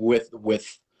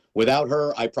without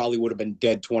her, I probably would have been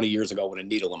dead 20 years ago with a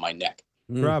needle in my neck.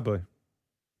 Probably.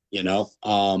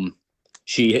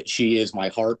 She is my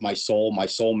heart, my soul, my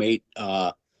soulmate.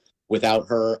 Without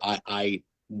her, I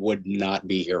would not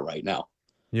be here right now.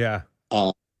 Yeah.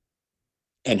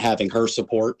 And having her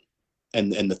support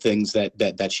and the things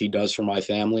that she does for my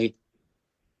family.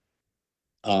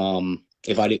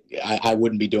 If I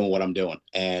wouldn't be doing what I'm doing.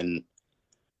 And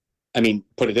I mean,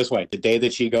 put it this way, the day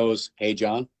that she goes, "Hey,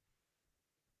 John,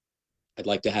 I'd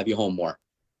like to have you home more."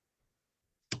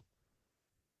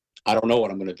 I don't know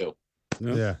what I'm going to do.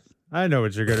 No. Yeah. I know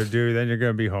what you're going to do. Then you're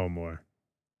going to be home more.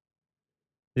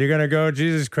 You're going to go,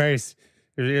 Jesus Christ,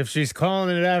 if she's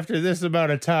calling it after this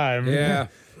amount of time. Yeah.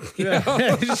 I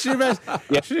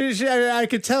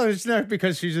could tell it's not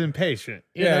because she's impatient.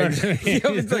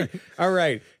 It's like, all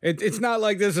right. It's not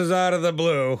like this is out of the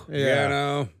blue.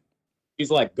 Yeah. He's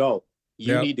like, go.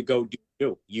 You need to go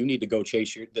do. You need to go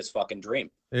chase this fucking dream.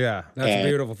 Yeah. That's a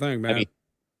beautiful thing, man. I mean,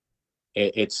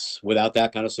 it's without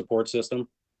that kind of support system.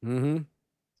 Mm-hmm.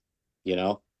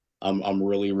 I'm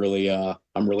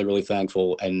really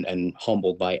thankful and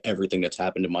humbled by everything that's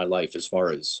happened in my life as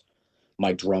far as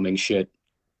my drumming shit.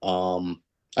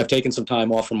 I've taken some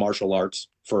time off from martial arts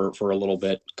for a little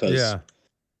bit because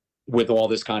with all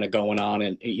this kind of going on,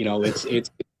 and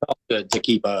it's tough to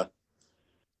keep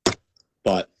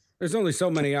but there's only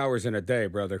so many hours in a day,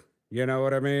 brother. You know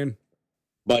what I mean?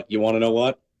 But you want to know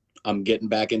what? I'm getting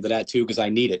back into that too because I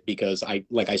need it, because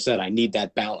like I said, I need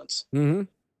that balance. Mm-hmm.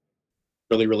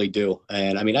 Really, really do.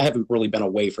 And I mean, I haven't really been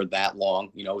away for that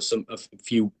long, a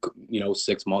few,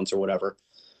 6 months or whatever,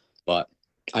 but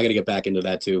I got to get back into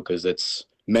that too. Cause it's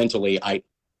mentally, I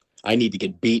need to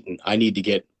get beaten. I need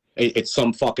to it's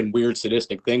some fucking weird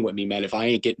sadistic thing with me, man. If I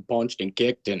ain't getting punched and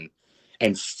kicked and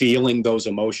feeling those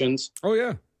emotions. Oh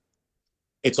yeah.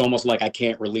 It's almost like I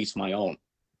can't release my own.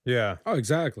 Yeah. Oh,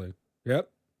 exactly. Yep.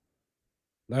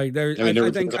 Like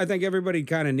I think everybody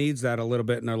kind of needs that a little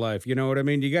bit in their life. You know what I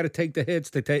mean? You got to take the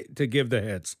hits to give the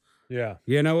hits. Yeah.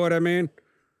 You know what I mean?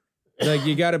 Like,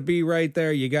 you got to be right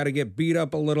there. You got to get beat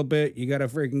up a little bit. You got to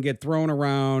freaking get thrown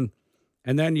around.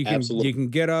 And then you can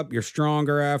get up. You're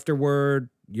stronger afterward.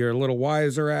 You're a little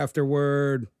wiser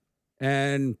afterward.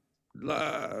 And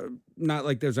not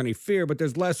like there's any fear, but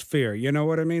there's less fear. You know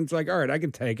what I mean? It's like, all right, I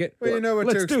can take it. Well, you know what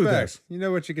to Let's do expect. this. You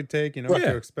know what you could take. You know what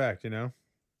to expect, you know?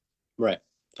 Right.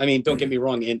 I mean, don't get me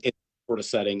wrong. In sort of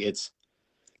setting, it's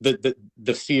the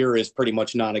fear is pretty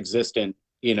much non-existent,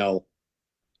 you know,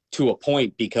 to a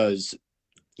point, because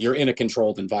you're in a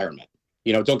controlled environment.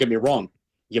 You know, don't get me wrong.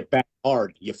 You back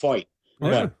hard, you fight,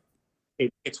 but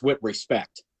it's with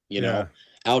respect. You know,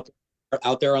 out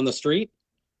there on the street,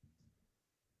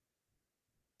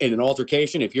 in an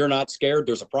altercation, if you're not scared,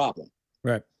 there's a problem.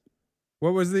 Right.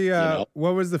 What was the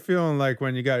what was the feeling like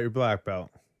when you got your black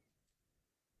belt?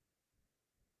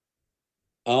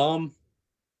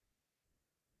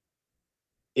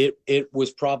 It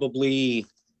was probably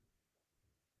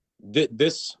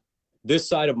this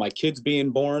side of my kids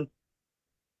being born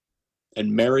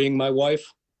and marrying my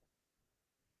wife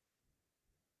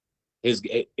is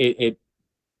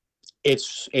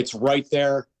it's right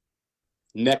there,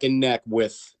 neck and neck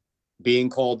with being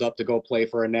called up to go play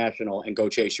for a national and go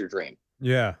chase your dream.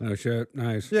 Yeah. Oh shit.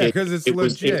 Nice. Yeah, because it's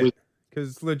legit.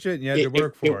 Because it's legit and you had to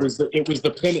work for it.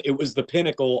 It was the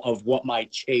pinnacle of what my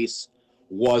chase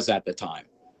was at the time.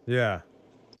 Yeah.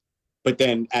 But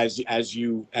then as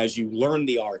you learn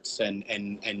the arts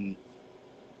and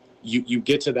you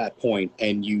get to that point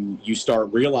and you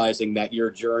start realizing that your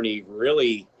journey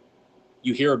really,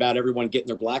 you hear about everyone getting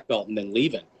their black belt and then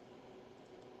leaving.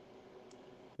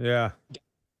 Yeah.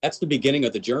 That's the beginning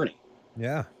of the journey.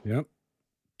 Yeah. Yep.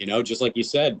 You know, just like you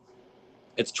said,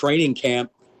 it's training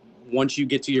camp. Once you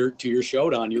get to your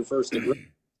showdown, your first degree,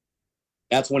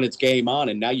 that's when it's game on,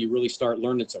 and now you really start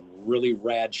learning some really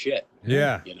rad shit.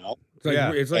 Yeah. You know?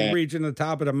 It's like reaching the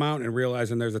top of the mountain and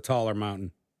realizing there's a taller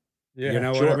mountain. Yeah. You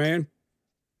know what I mean?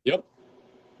 Yep.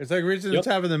 It's like reaching the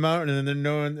top of the mountain and then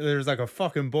knowing there's like a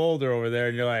fucking boulder over there,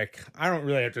 and you're like, I don't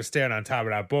really have to stand on top of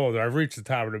that boulder. I've reached the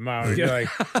top of the mountain. You're like,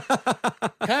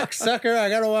 heck, sucker, I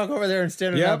gotta walk over there and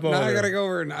stand on that boulder. Now I gotta go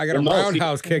over and I gotta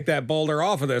roundhouse kick that boulder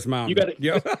off of this mountain.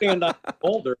 You gotta stand on that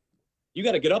boulder. You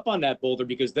gotta get up on that boulder,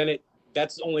 because then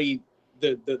that's only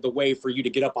the way for you to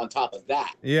get up on top of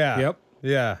that. Yeah. Yep.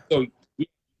 Yeah. So you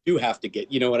do have to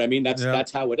get, you know what I mean?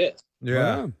 That's how it is.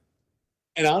 Yeah.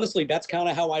 And honestly, that's kind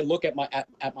of how I look at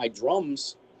my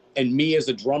drums, and me as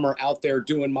a drummer out there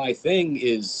doing my thing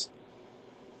is,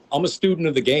 I'm a student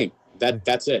of the game.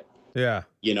 That's it. Yeah.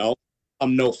 You know,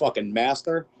 I'm no fucking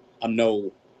master. I'm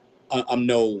no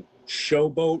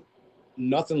showboat,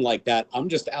 nothing like that. I'm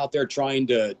just out there trying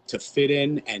to fit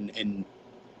in and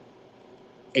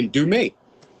do me.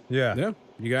 Yeah. Yeah.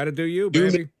 You got to do you,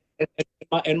 baby.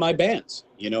 And my bands,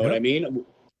 you know what I mean?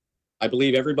 I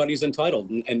believe everybody's entitled,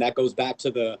 and that goes back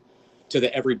to the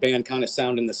every band kind of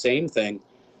sounding the same thing.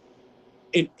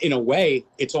 In a way,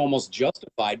 it's almost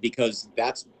justified, because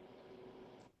that's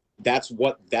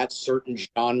what that certain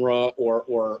genre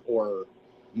or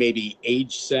maybe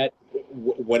age set,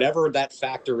 whatever that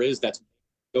factor is, that's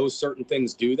those certain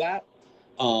things do that.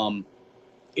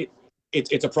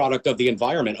 It's a product of the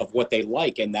environment of what they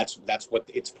like, and that's what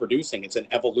it's producing. It's an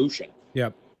evolution.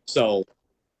 Yep. So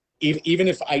even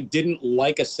if I didn't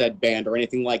like a said band or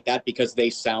anything like that because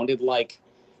they sounded like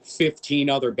 15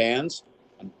 other bands,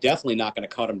 I'm definitely not going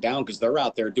to cut them down, because they're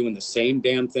out there doing the same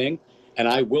damn thing, and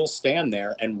I will stand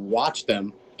there and watch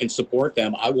them and support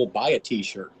them. I will buy a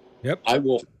t-shirt. Yep. I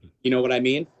will, you know what I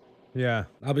mean? Yeah.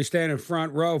 I'll be standing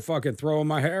front row fucking throwing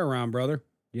my hair around, brother.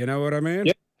 You know what I mean?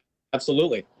 Yep.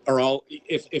 Absolutely. Or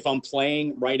if I'm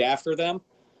playing right after them,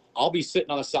 I'll be sitting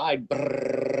on the side,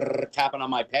 tapping on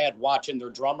my pad, watching their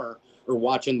drummer or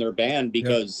watching their band,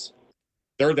 because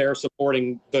they're there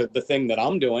supporting the thing that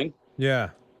I'm doing. Yeah.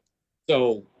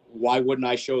 So why wouldn't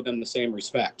I show them the same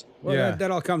respect? Well,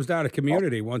 that all comes down to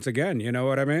community once again. You know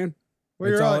what I mean?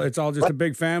 Well, it's all just a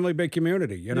big family, big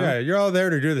community. You know? Yeah, you're all there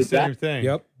to do the same thing.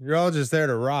 Yep. You're all just there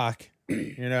to rock.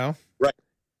 You know. Right.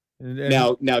 And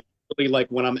now, like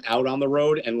when I'm out on the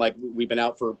road and like we've been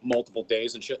out for multiple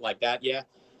days and shit like that,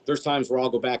 there's times where I'll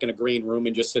go back in a green room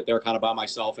and just sit there kind of by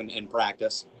myself and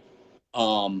practice.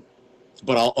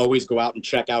 But I'll always go out and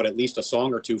check out at least a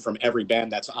song or two from every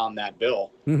band that's on that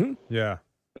bill. Mm-hmm. Yeah.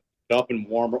 Up and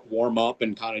warm up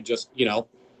and kind of just, you know.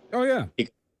 Oh yeah.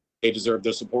 They deserve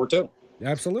their support too.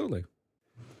 Absolutely.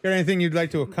 Got anything you'd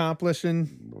like to accomplish in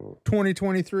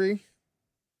 2023?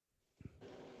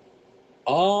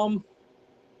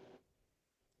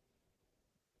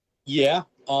 Yeah.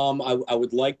 I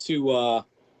would like to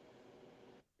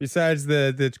besides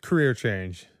the career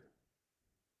change.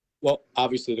 Well,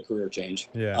 obviously the career change.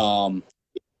 Yeah.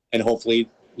 And hopefully,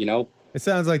 you know. It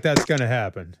sounds like that's going to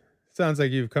happen. Sounds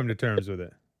like you've come to terms with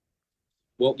it.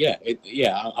 Well,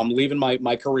 yeah, I'm leaving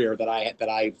my career that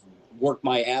I've worked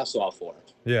my ass off for.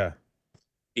 Yeah.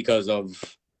 Because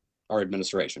of our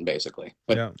administration, basically.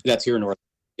 But that's here in North.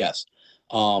 Yes.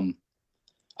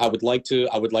 I would like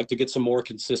to get some more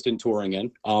consistent touring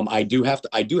in. I do have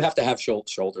to have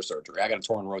shoulder surgery. I got a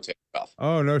torn rotator cuff.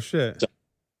 Oh, no shit. So,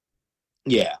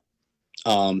 yeah.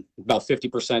 About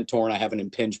 50% torn. I have an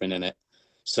impingement in it.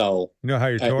 So you know how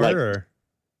you tore it, or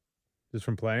just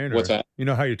from playing? What's that? You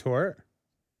know how you tore it?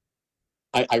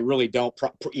 I really don't.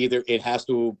 Either it has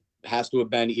to have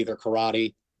been either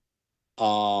karate,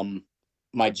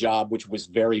 my job, which was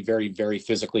very, very, very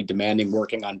physically demanding,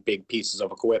 working on big pieces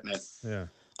of equipment. Yeah.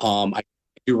 I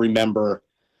do remember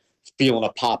feeling a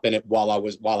pop in it while I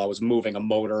was moving a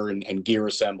motor and gear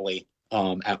assembly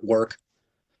at work.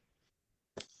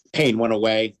 Pain went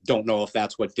away. Don't know if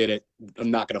that's what did it. I'm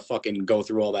not gonna fucking go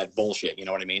through all that bullshit. You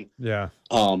know what I mean? Yeah.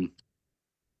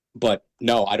 But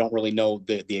no, I don't really know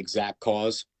the exact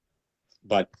cause,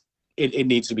 but it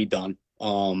needs to be done.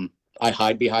 I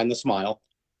hide behind the smile.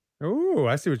 Oh,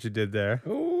 I see what you did there.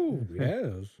 Oh,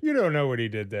 yes. You don't know what he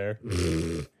did there.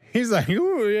 He's like,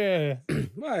 oh, yeah.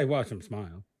 Well, I watched him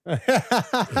smile.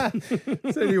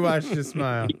 So you watched you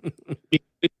smile.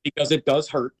 Because it does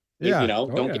hurt. Yeah. You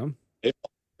know, it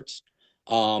hurts.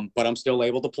 But I'm still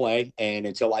able to play. And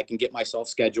until I can get myself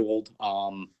scheduled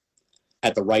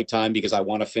at the right time, because I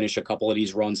want to finish a couple of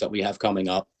these runs that we have coming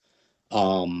up.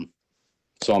 So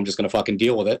I'm just going to fucking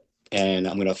deal with it. And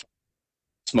I'm going to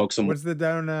smoke some. What's the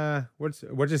down?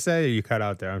 What'd you say? You cut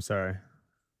out there. I'm sorry.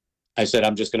 I said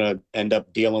I'm just going to end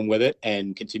up dealing with it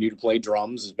and continue to play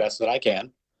drums as best that I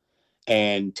can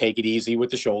and take it easy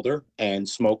with the shoulder and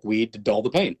smoke weed to dull the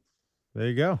pain. There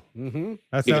you go. Mm-hmm.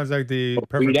 That sounds like the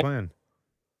perfect plan.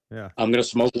 Yeah. I'm going to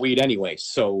smoke weed anyway.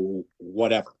 So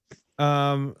whatever.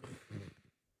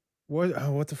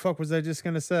 What the fuck was I just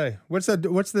going to say? What's the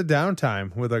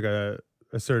downtime with like a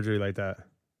surgery like that?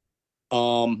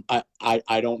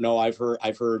 I don't know. I've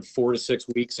heard 4 to 6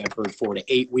 weeks. I've heard 4 to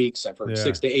 8 weeks. I've heard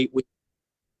 6 to 8 weeks.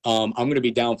 I'm going to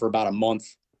be down for about a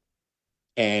month,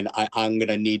 and I'm going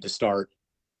to need to start.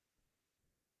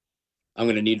 I'm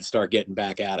going to need to start getting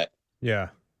back at it. Yeah.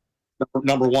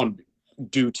 Number one,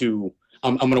 due to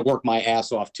I'm going to work my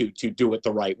ass off to do it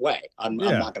the right way. I'm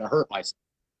not going to hurt myself,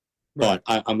 right.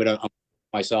 But I'm going to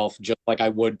myself just like I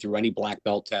would through any black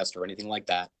belt test or anything like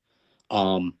that.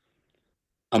 I'm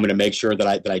going to make sure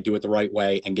that I do it the right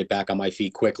way and get back on my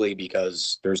feet quickly,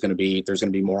 because there's going to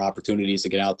be more opportunities to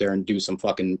get out there and do some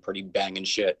fucking pretty banging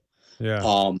shit.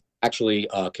 Yeah. Actually,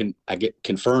 can I get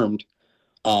confirmed?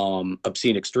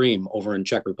 Obscene Extreme over in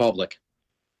Czech Republic.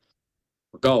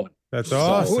 We're going. That's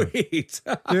awesome. Sweet.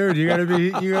 Dude, you gotta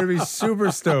be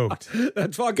super stoked.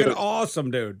 That's fucking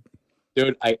awesome, dude.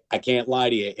 Dude, I can't lie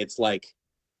to you. It's like,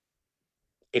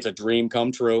 it's a dream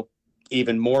come true.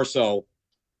 Even more so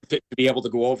to be able to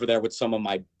go over there with some of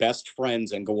my best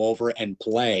friends and go over and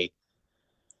play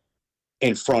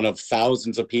in front of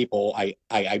thousands of people,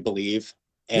 I believe.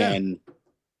 And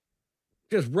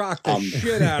just rock the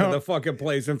shit out of the fucking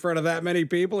place in front of that many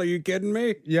people. Are you kidding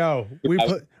me? Yo,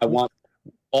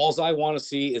 all I want to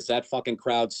see is that fucking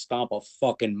crowd stomp a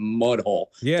fucking mud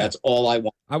hole. Yeah. That's all I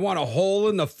want. I want a hole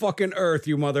in the fucking earth,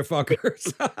 you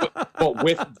motherfuckers.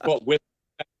 but with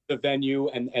the venue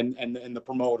and the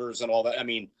promoters and all that. I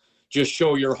mean, just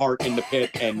show your heart in the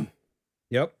pit and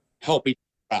help each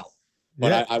other out.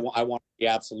 But I want the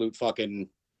absolute fucking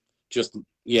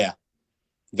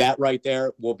that right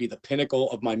there will be the pinnacle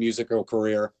of my musical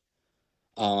career.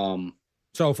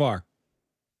 So far.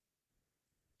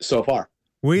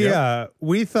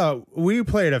 We thought we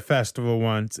played a festival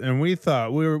once, and we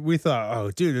thought,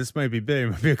 oh, dude, this might be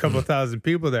big. Might be a couple thousand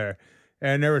people there,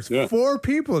 and there was 4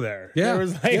 people there. Yeah, it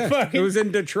was like it was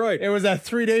in Detroit. It was that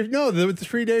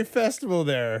 3-day festival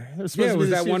there. It was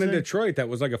that one in Detroit that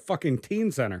was like a fucking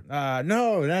teen center.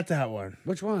 No, not that one.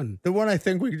 Which one? The one I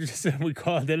think we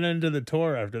called it into the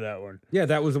tour after that one. Yeah,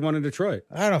 that was the one in Detroit.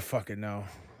 I don't fucking know.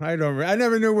 I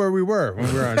never knew where we were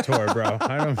when we were on tour, bro.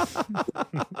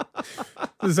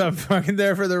 I'm fucking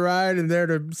there for the ride and there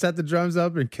to set the drums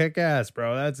up and kick ass,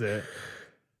 bro. That's it.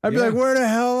 I'd be like, where the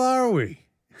hell are we?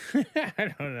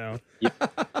 I don't know.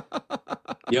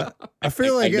 Yeah. I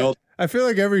feel like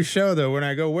every show though, when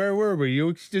I go, where were we?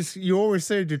 You always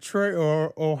say Detroit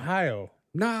or Ohio.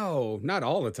 No, not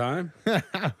all the time.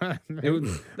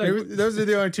 Those are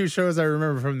the only 2 shows I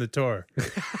remember from the tour.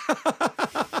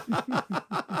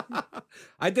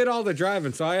 I did all the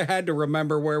driving, so I had to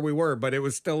remember where we were, but it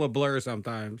was still a blur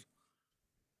sometimes.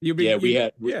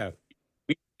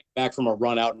 We back from a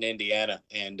run out in Indiana,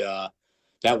 and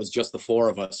that was just the four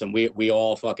of us, and we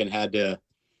all fucking had to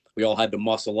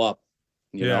muscle up,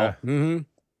 you know.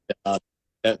 Mm-hmm.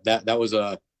 That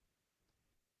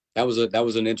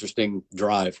was an interesting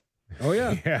drive. Oh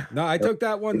yeah. Yeah. No, I took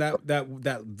that one,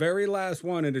 that very last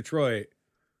one in Detroit.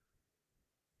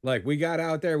 Like, we got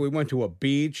out there, we went to a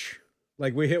beach,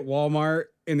 like we hit Walmart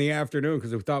in the afternoon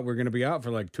because we thought we were going to be out for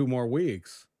like 2 more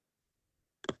weeks.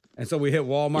 And so we hit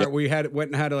Walmart. Yep. We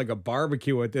went and had like a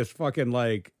barbecue at this fucking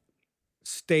like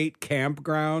state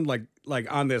campground, like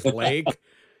on this lake.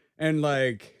 And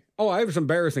like, I have some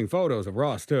embarrassing photos of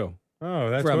Ross too. Oh,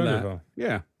 that's wonderful. That.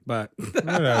 Yeah, but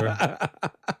whatever.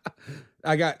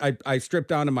 I stripped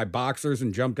down to my boxers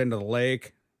and jumped into the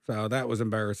lake. So that was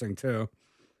embarrassing too.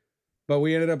 But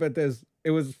we ended up at this,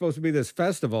 it was supposed to be this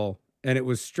festival, and it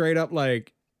was straight up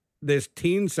like this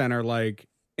teen center, like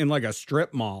in like a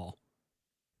strip mall.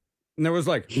 And there was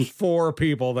like 4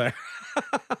 people there.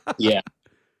 Yeah.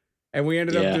 And we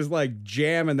ended up just like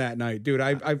jamming that night. Dude,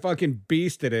 I fucking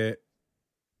beasted it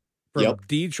from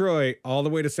Detroit all the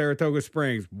way to Saratoga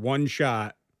Springs, one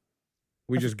shot.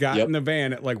 We just got in the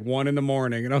van at like 1 a.m.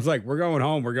 and I was like, we're going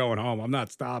home. I'm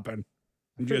not stopping.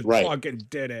 And just fucking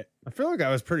did it. I feel like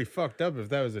I was pretty fucked up if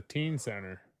that was a teen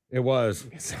center. It was.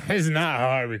 It's not how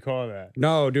I recall that.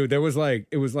 No, dude, it was like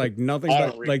nothing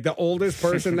but like the oldest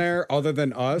person there other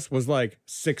than us was like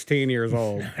 16 years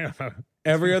old.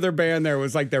 Every other band there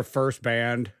was like their first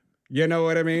band. You know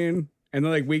what I mean? And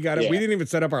then like we got it. We didn't even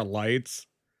set up our lights.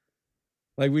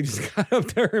 Like we just got up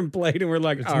there and played, and we're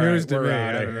like, all right, we're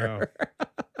out of here.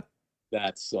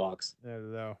 That sucks. I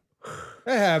don't know.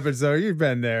 It happens though. You've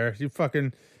been there. You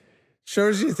fucking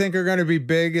shows you think are going to be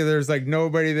big, and there's like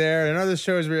nobody there. And other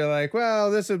shows where you're like,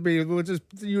 well, we'll just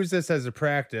use this as a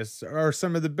practice. Or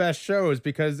some of the best shows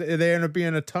because they end up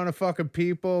being a ton of fucking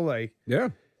people. Like,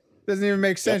 doesn't even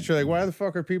make sense. You're like, why the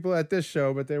fuck are people at this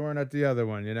show, but they weren't at the other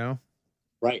one, you know?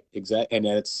 Right. Exactly. And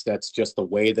that's just the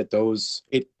way that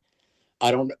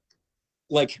I don't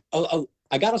like,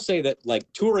 I gotta say that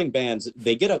like touring bands,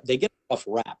 they get a rough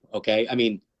rap. Okay. I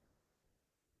mean,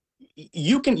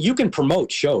 you can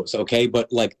promote shows, okay,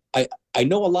 but like I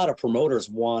know a lot of promoters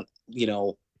want, you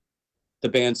know, the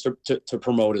bands to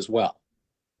promote as well.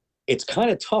 It's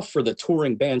kind of tough for the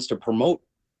touring bands to promote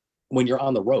when you're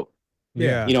on the road.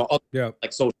 Yeah, you know,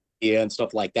 like social media and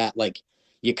stuff like that. Like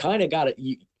you kind of got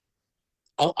to.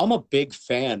 I'm a big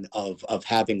fan of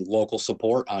having local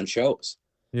support on shows.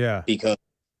 Yeah, because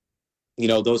you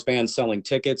know those bands selling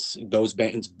tickets, those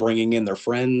bands bringing in their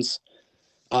friends.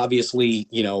 Obviously,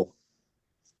 you know,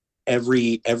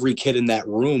 every kid in that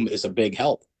room is a big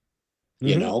help.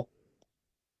 You know,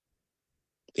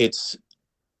 it's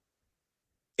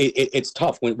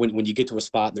tough when you get to a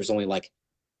spot and there's only like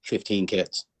 15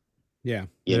 kids. Yeah,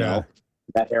 you know,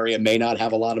 that area may not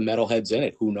have a lot of metalheads in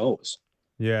it. Who knows?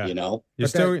 Yeah, you know, you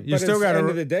still got to. End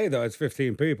of the day, though, it's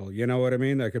 15 people. You know what I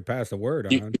mean? That could pass the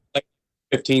word on.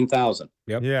 15,000.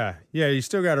 Yep. Yeah. You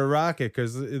still got to rock it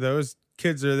because those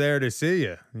kids are there to see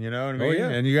you. You know what I mean? Oh, yeah.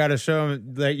 And you got to show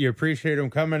them that you appreciate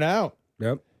them coming out.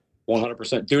 Yep.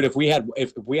 100%, dude. If we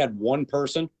had one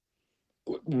person,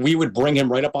 we would bring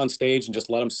him right up on stage and just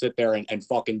let him sit there and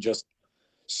fucking just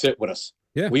sit with us.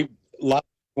 Yeah.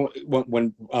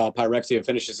 When Pyrexia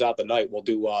finishes out the night, we'll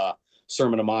do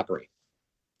Sermon of Mockery.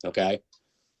 Okay.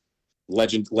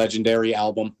 Legendary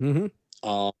album. Mm-hmm.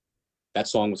 That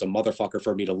song was a motherfucker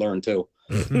for me to learn too.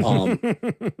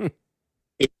 It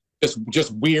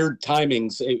just weird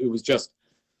timings. It was just,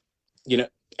 you know,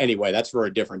 anyway, that's for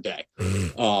a different day.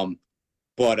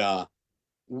 But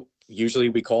usually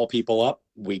we call people up,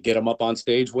 we get them up on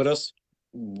stage with us,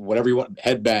 whatever you want,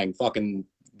 headbang, fucking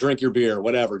drink your beer,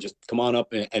 whatever, just come on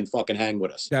up and fucking hang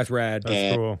with us. That's rad.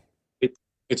 That's cool.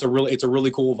 It's a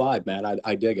really cool vibe, man.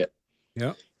 I dig it.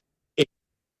 Yeah.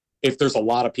 If there's a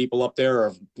lot of people up there,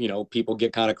 or you know, people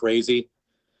get kind of crazy,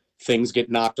 things get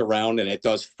knocked around, and it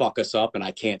does fuck us up, and I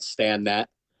can't stand that.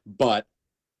 But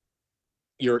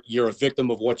you're a victim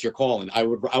of what you're calling. I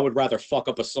would rather fuck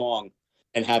up a song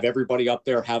and have everybody up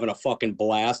there having a fucking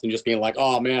blast and just being like,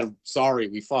 oh man, sorry,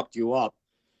 we fucked you up.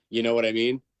 You know what I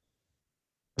mean?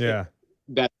 Yeah.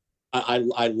 I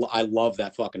love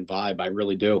that fucking vibe. I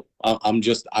really do.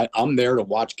 I'm there to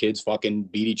watch kids fucking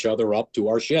beat each other up to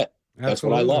our shit. That's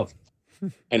what I love.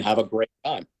 And have a great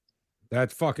time.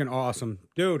 That's fucking awesome.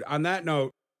 Dude, on that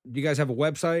note, do you guys have a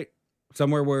website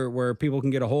somewhere where people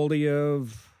can get a hold of you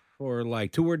or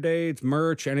like tour dates,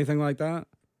 merch, anything like that?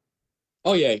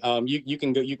 Oh yeah. You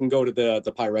can go to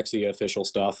the Pyrexia official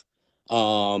stuff.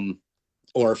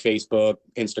 Or Facebook,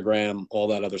 Instagram, all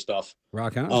that other stuff.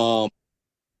 Rock on.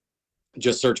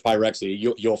 Just search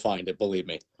Pyrexia. You'll find it. Believe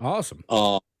me. Awesome.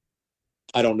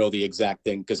 I don't know the exact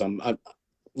thing because I'm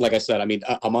like I said. I mean,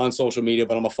 I'm on social media,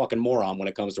 but I'm a fucking moron when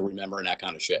it comes to remembering that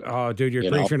kind of shit. Oh, dude,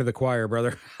 you're preaching to the choir,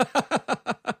 brother.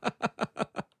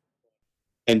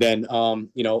 And then,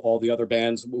 all the other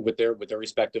bands with their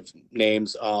respective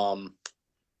names.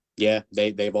 Yeah,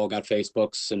 they've all got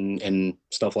Facebooks and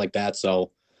stuff like that.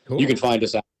 So cool. You can find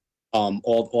us out.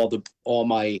 All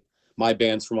my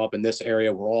bands from up in this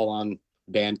area, we're all on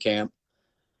Bandcamp.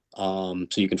 So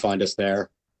you can find us there.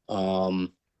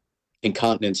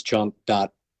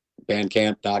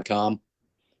 incontinenceChunk.bandcamp.com.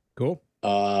 Cool.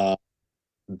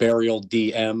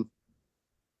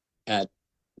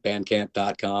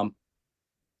 BurialDM@bandcamp.com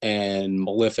and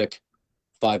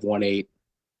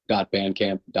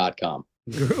Malefic518.bandcamp.com.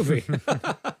 Groovy.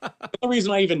 The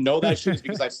reason I even know that shit is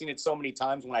because I've seen it so many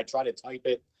times when I try to type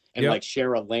it and like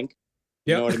share a link.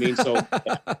 You know what I mean? So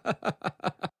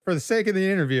for the sake of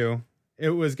the interview, it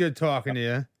was good talking to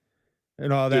you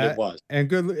and all that. Dude, it was. And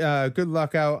good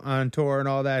luck out on tour and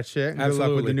all that shit. Good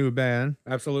luck with the new band.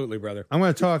 Absolutely, brother. I'm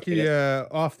going to talk to you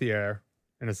off the air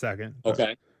in a second.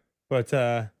 Okay. But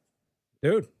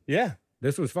dude, yeah,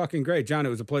 this was fucking great, John. It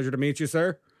was a pleasure to meet you,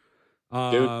 sir.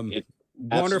 Dude,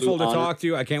 wonderful to talk to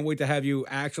you. I can't wait to have you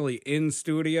actually in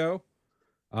studio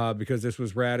because this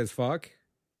was rad as fuck.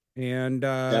 And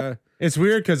it's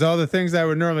weird because all the things I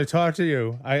would normally talk to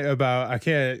you I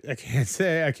can't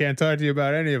talk to you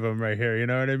about any of them right here. You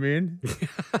know what I mean?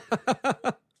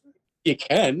 You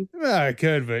can. Well, I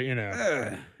could, but you know.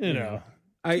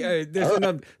 We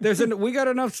got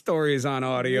enough stories on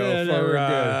audio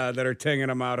that are tinging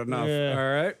them out enough. Yeah.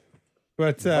 All right.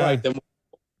 But all right, then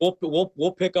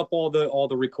we'll pick up all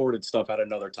the recorded stuff at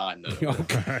another time then.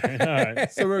 Okay. All right.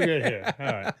 So we're good here. All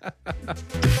right.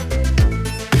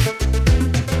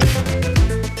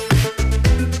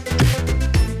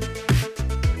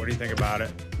 What do you think about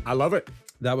it? I love it.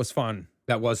 That was fun.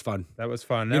 That was fun.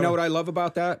 You know what I love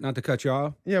about that? Not to cut you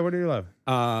off. Yeah, what do you love?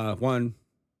 One,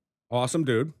 awesome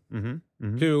dude. Mm-hmm.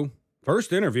 Mm-hmm. Two,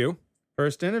 first interview,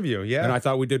 yeah. And I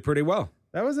thought we did pretty well.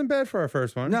 That wasn't bad for our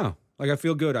first one. No, like I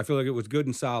feel good. I feel like it was good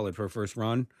and solid for a first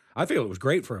run. I feel it was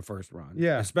great for a first run.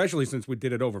 Yeah. Especially since we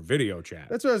did it over video chat.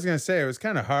 That's what I was going to say. It was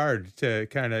kind of hard to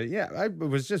it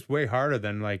was just way harder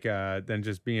than than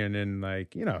just being in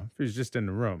if it was just in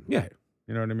the room. Yeah.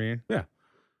 You know what I mean? Yeah.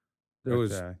 There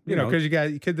was,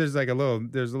 because there's a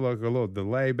little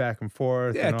delay back and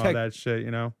forth and all that shit,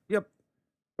 Yep.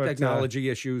 But, technology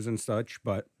issues and such,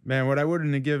 but man, what I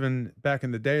wouldn't have given back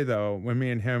in the day though, when me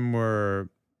and him were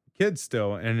kids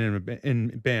still and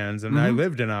in bands and I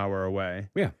lived an hour away.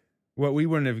 Yeah. What we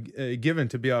wouldn't have given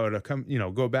to be able to come,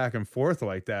 go back and forth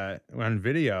like that on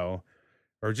video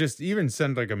or just even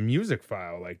send like a music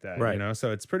file like that, right.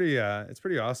 So it's pretty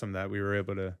awesome that we were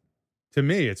able to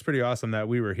me, it's pretty awesome that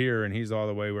we were here and he's all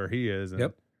the way where he is. And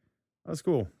yep. That's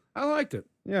cool. I liked it.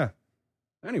 Yeah.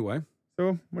 Anyway.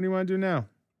 So what do you want to do now?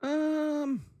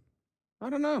 I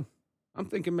don't know. I'm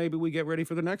thinking maybe we get ready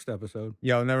for the next episode.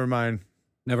 Yo, never mind.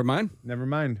 Never mind? Never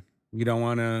mind. You don't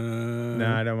want to...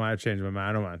 No, I don't want to change my mind.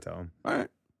 I don't want to tell him. All right.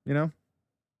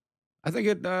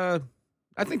 I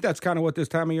think that's kind of what this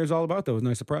time of year is all about, though. It was a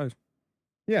nice surprise.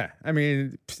 Yeah. I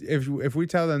mean, if we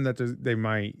tell them that they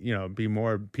might, be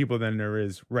more people than there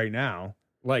is right now.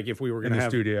 Like if we were going to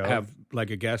have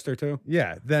like a guest or two?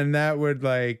 Yeah. Then that would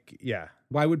Why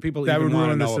would people that even would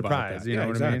ruin the know surprise? About that? You know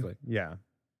exactly. what I mean? Yeah.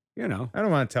 I don't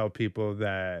want to tell people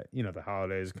that, the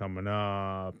holidays coming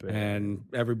up. And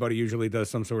everybody usually does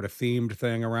some sort of themed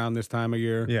thing around this time of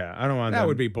year. Yeah. I don't want that.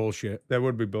 Would be bullshit. That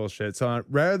would be bullshit. So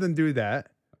rather than do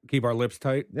that. Keep our lips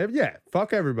tight. Yeah.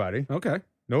 Fuck everybody. Okay.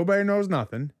 Nobody knows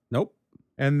nothing. Nope.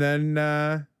 And then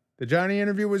the Johnny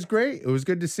interview was great. It was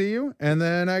good to see you. And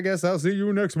then I guess I'll see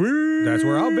you next week. That's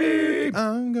where I'll be.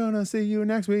 I'm going to see you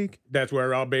next week. That's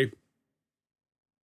where I'll be.